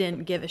just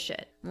didn't give a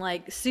shit?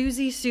 Like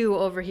Susie Sue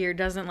over here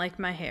doesn't like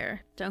my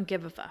hair. Don't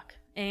give a fuck.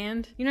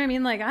 And you know what I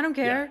mean? Like, I don't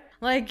care. Yeah.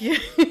 Like,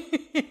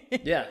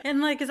 yeah. And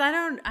like, cause I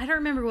don't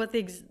remember what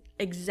the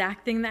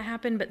exact thing that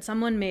happened, but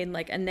someone made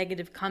like a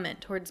negative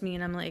comment towards me.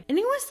 And I'm like, and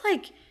it was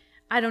like,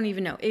 I don't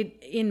even know.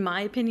 It, in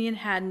my opinion,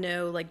 had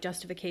no like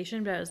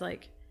justification, but I was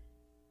like,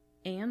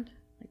 and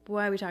like,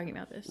 why are we talking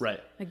about this? Right.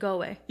 Like, go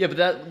away. Yeah,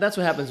 but that's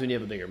what happens when you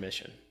have a bigger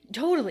mission.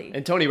 Totally.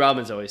 And Tony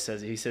Robbins always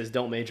says, he says,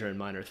 don't major in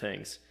minor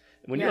things.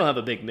 When you don't have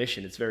a big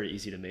mission, it's very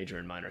easy to major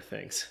in minor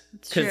things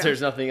because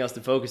there's nothing else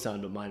to focus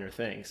on but minor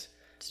things.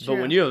 But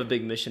when you have a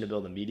big mission to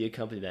build a media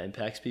company that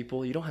impacts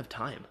people, you don't have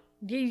time.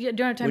 You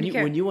don't have time to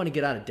care. When you want to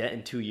get out of debt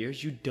in 2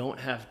 years, you don't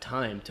have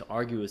time to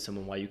argue with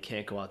someone why you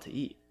can't go out to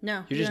eat.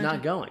 No. You're just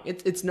not going.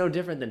 It's no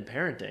different than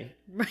parenting.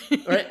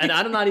 Right? And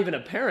I'm not even a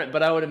parent,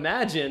 but I would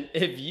imagine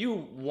if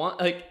you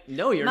want, like,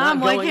 no, you're Mom,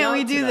 not going out why can't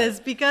we do tonight. this?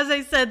 Because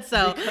I said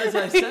so. Because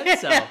I said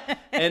so.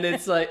 And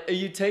it's like,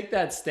 you take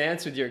that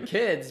stance with your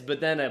kids, but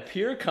then a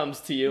peer comes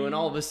to you and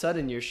all of a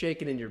sudden you're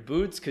shaking in your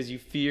boots because you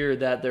fear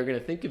that they're going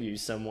to think of you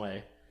some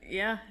way.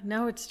 Yeah.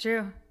 No, it's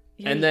true.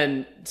 And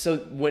then, so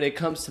when it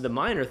comes to the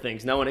minor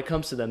things, now when it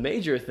comes to the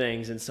major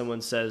things and someone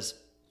says,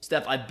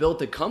 Steph, I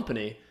built a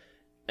company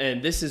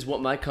and this is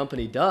what my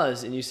company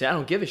does. And you say, I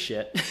don't give a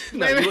shit.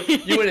 No,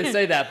 you wouldn't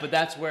say that, but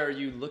that's where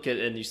you look at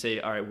it and you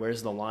say, all right,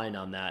 where's the line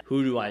on that?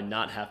 Who do I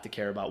not have to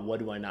care about? What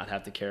do I not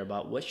have to care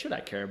about? What should I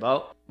care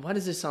about? Why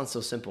does this sound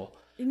so simple?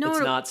 It's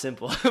not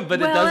simple,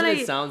 but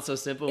it sound so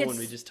simple when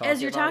we just talk about it.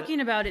 As you're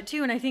talking about it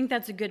too, and I think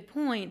that's a good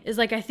point, is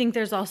like I think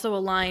there's also a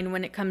line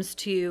when it comes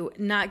to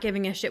not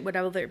giving a shit what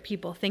other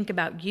people think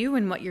about you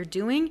and what you're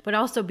doing, but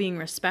also being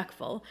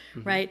respectful,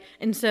 right?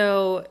 And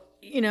so,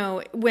 you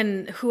know,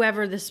 when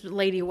whoever this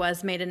lady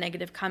was made a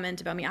negative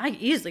comment about me, I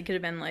easily could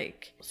have been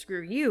like,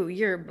 screw you,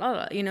 you're blah,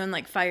 blah, you know, and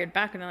like fired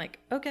back, and I'm like,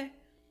 okay.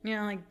 You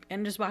know, like,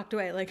 and just walked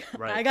away. Like,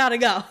 right. I gotta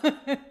go.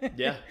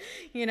 Yeah.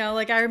 You know,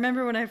 like, I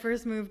remember when I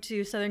first moved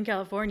to Southern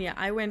California,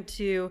 I went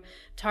to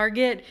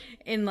Target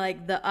in,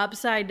 like, the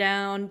upside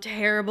down,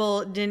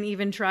 terrible, didn't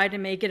even try to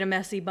make it a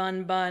messy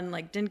bun,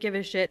 like, didn't give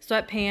a shit.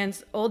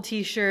 Sweatpants, old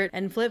t-shirt,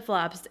 and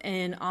flip-flops.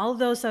 And all of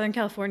those Southern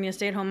California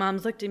stay-at-home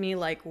moms looked at me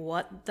like,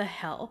 what the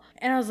hell?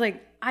 And I was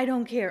like, I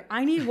don't care.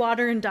 I need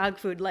water and dog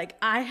food. Like,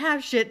 I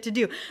have shit to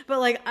do. But,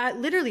 like,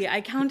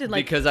 I counted,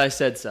 like... Because I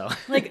said so.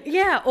 Like,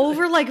 yeah,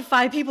 over, like,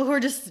 5 people who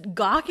are just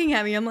gawking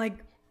at me. I'm like,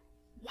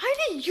 why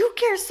do you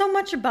care so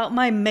much about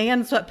my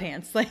man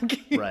sweatpants? Like...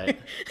 Right.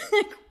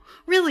 Like,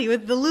 really,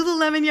 with the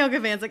Lululemon yoga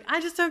pants, like,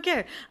 I just don't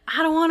care.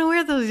 I don't want to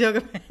wear those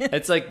yoga pants.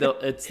 It's like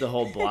it's the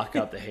whole block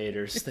out the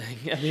haters thing.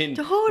 I mean,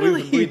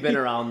 totally. we've been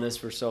around this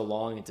for so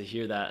long, and to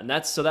hear that, and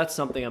that's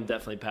something I'm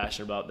definitely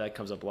passionate about. That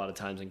comes up a lot of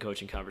times in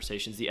coaching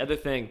conversations. The other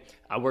thing,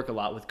 I work a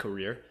lot with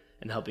career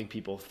and helping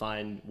people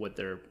find what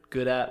they're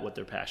good at, what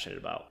they're passionate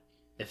about.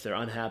 If they're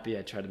unhappy,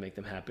 I try to make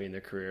them happy in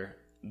their career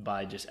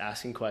by just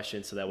asking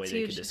questions so that way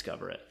they can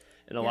discover it.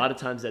 And a lot of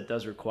times that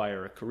does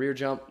require a career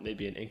jump,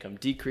 maybe an income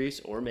decrease,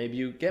 or maybe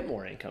you get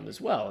more income as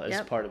well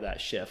as part of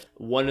that shift.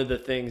 One of the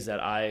things that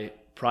I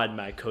pride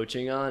my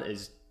coaching on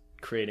is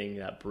creating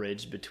that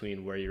bridge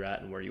between where you're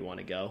at and where you want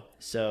to go.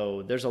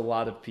 So there's a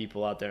lot of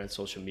people out there on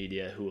social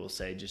media who will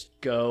say,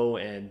 just go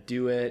and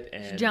do it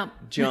and jump.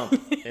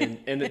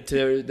 and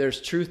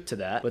there's truth to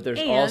that, but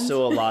there's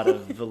also a lot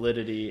of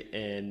validity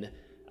in,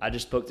 I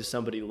just spoke to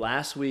somebody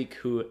last week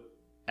who,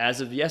 as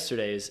of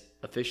yesterday, is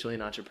officially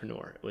an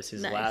entrepreneur. It was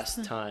his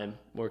last time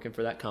working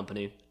for that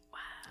company.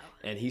 Wow.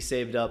 And he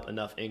saved up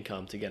enough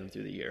income to get him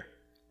through the year.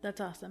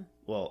 That's awesome.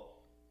 Well,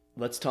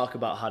 let's talk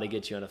about how to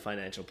get you on a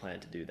financial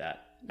plan to do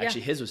that. Yeah.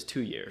 Actually, his was 2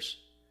 years,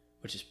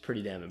 which is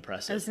pretty damn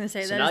impressive. I was going to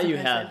say, so now you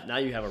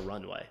have a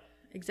runway.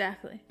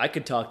 Exactly. I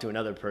could talk to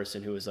another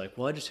person who was like,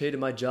 well, I just hated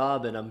my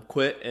job and I'm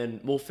quit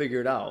and we'll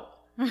figure it out.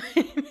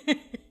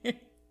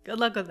 Good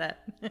luck with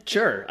that.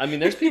 Sure. I mean,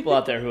 there's people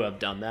out there who have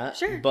done that.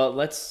 Sure. But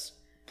let's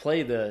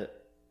play the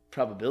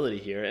probability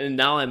here. And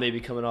now I may be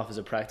coming off as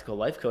a practical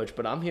life coach,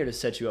 but I'm here to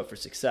set you up for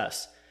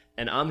success.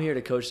 And I'm here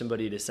to coach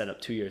somebody to set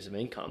up 2 years of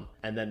income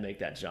and then make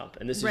that jump.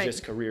 And this is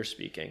just career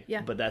speaking.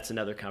 Yeah. But that's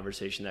another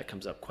conversation that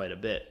comes up quite a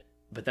bit.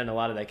 But then a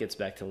lot of that gets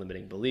back to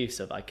limiting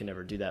beliefs of I can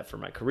never do that for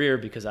my career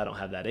because I don't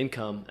have that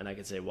income. And I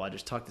can say, well, I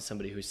just talked to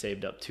somebody who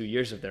saved up 2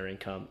 years of their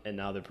income and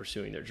now they're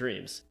pursuing their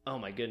dreams. Oh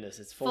my goodness,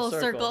 it's full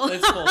circle.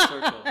 It's full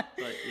circle.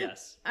 But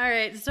yes. All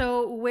right.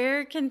 So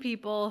where can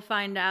people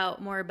find out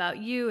more about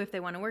you if they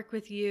want to work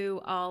with you,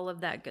 all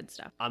of that good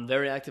stuff? I'm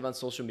very active on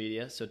social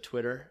media. So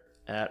Twitter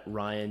at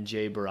Ryan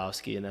J.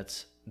 Borawski, and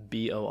that's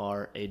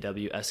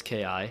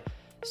Borawski.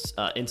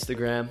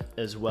 Instagram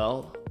as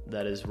well.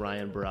 That is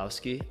Ryan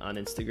Borawski on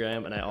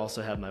Instagram. And I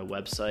also have my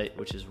website,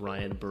 which is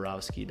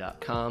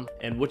ryanborawski.com.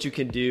 And what you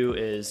can do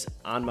is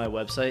on my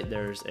website,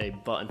 there's a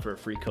button for a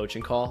free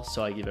coaching call.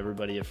 So I give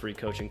everybody a free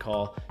coaching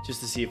call just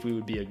to see if we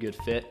would be a good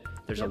fit.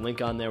 There's a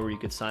link on there where you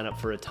could sign up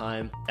for a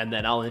time, and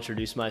then I'll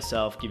introduce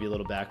myself, give you a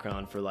little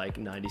background for like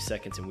 90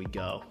 seconds, and we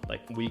go.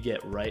 Like, we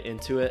get right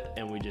into it,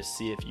 and we just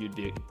see if you'd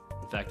be,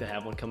 in fact, I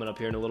have one coming up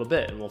here in a little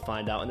bit, and we'll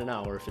find out in an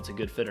hour if it's a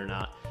good fit or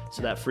not.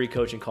 So that free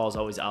coaching call is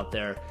always out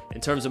there.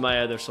 In terms of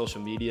my other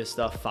social media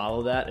stuff,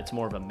 follow that. It's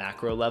more of a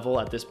macro level.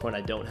 At this point,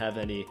 I don't have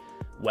any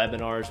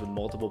webinars with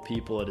multiple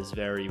people. It is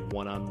very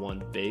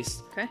one-on-one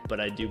based, but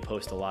I do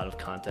post a lot of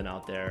content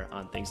out there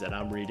on things that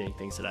I'm reading,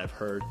 things that I've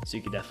heard. So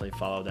you can definitely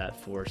follow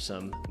that for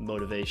some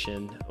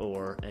motivation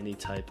or any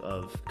type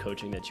of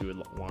coaching that you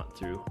would want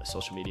through a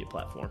social media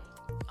platform.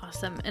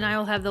 Awesome. And I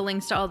will have the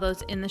links to all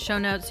those in the show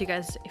notes. You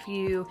guys, if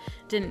you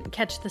didn't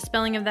catch the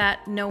spelling of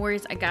that, no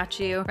worries. I got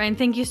you. Ryan,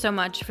 thank you so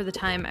much for the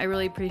time. I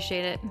really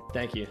appreciate it.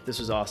 Thank you. This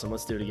was awesome.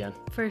 Let's do it again.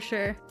 For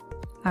sure.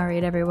 All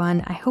right,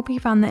 everyone. I hope you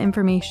found the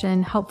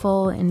information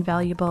helpful and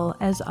valuable.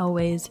 As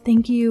always,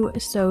 thank you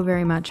so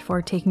very much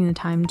for taking the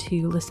time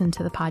to listen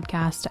to the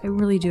podcast. I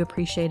really do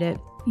appreciate it.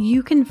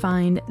 You can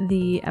find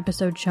the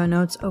episode show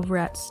notes over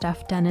at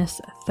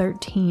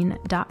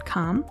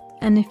stephdennis13.com.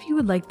 And if you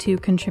would like to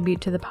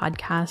contribute to the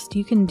podcast,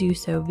 you can do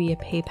so via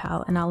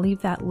PayPal, and I'll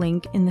leave that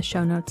link in the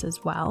show notes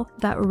as well.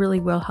 That really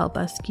will help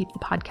us keep the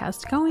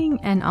podcast going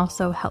and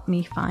also help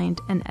me find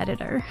an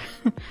editor,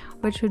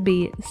 which would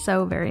be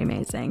so very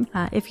amazing.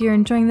 If you're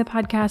enjoying the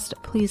podcast,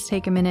 please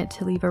take a minute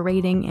to leave a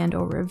rating and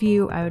or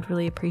review. I would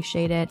really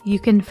appreciate it.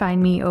 You can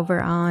find me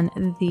over on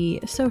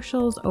the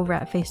socials over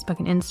at Facebook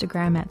and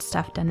Instagram at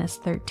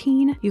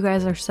stephdennis13. You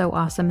guys are so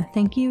awesome.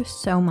 Thank you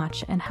so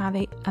much, and have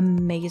an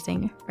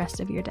amazing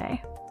rest of your day.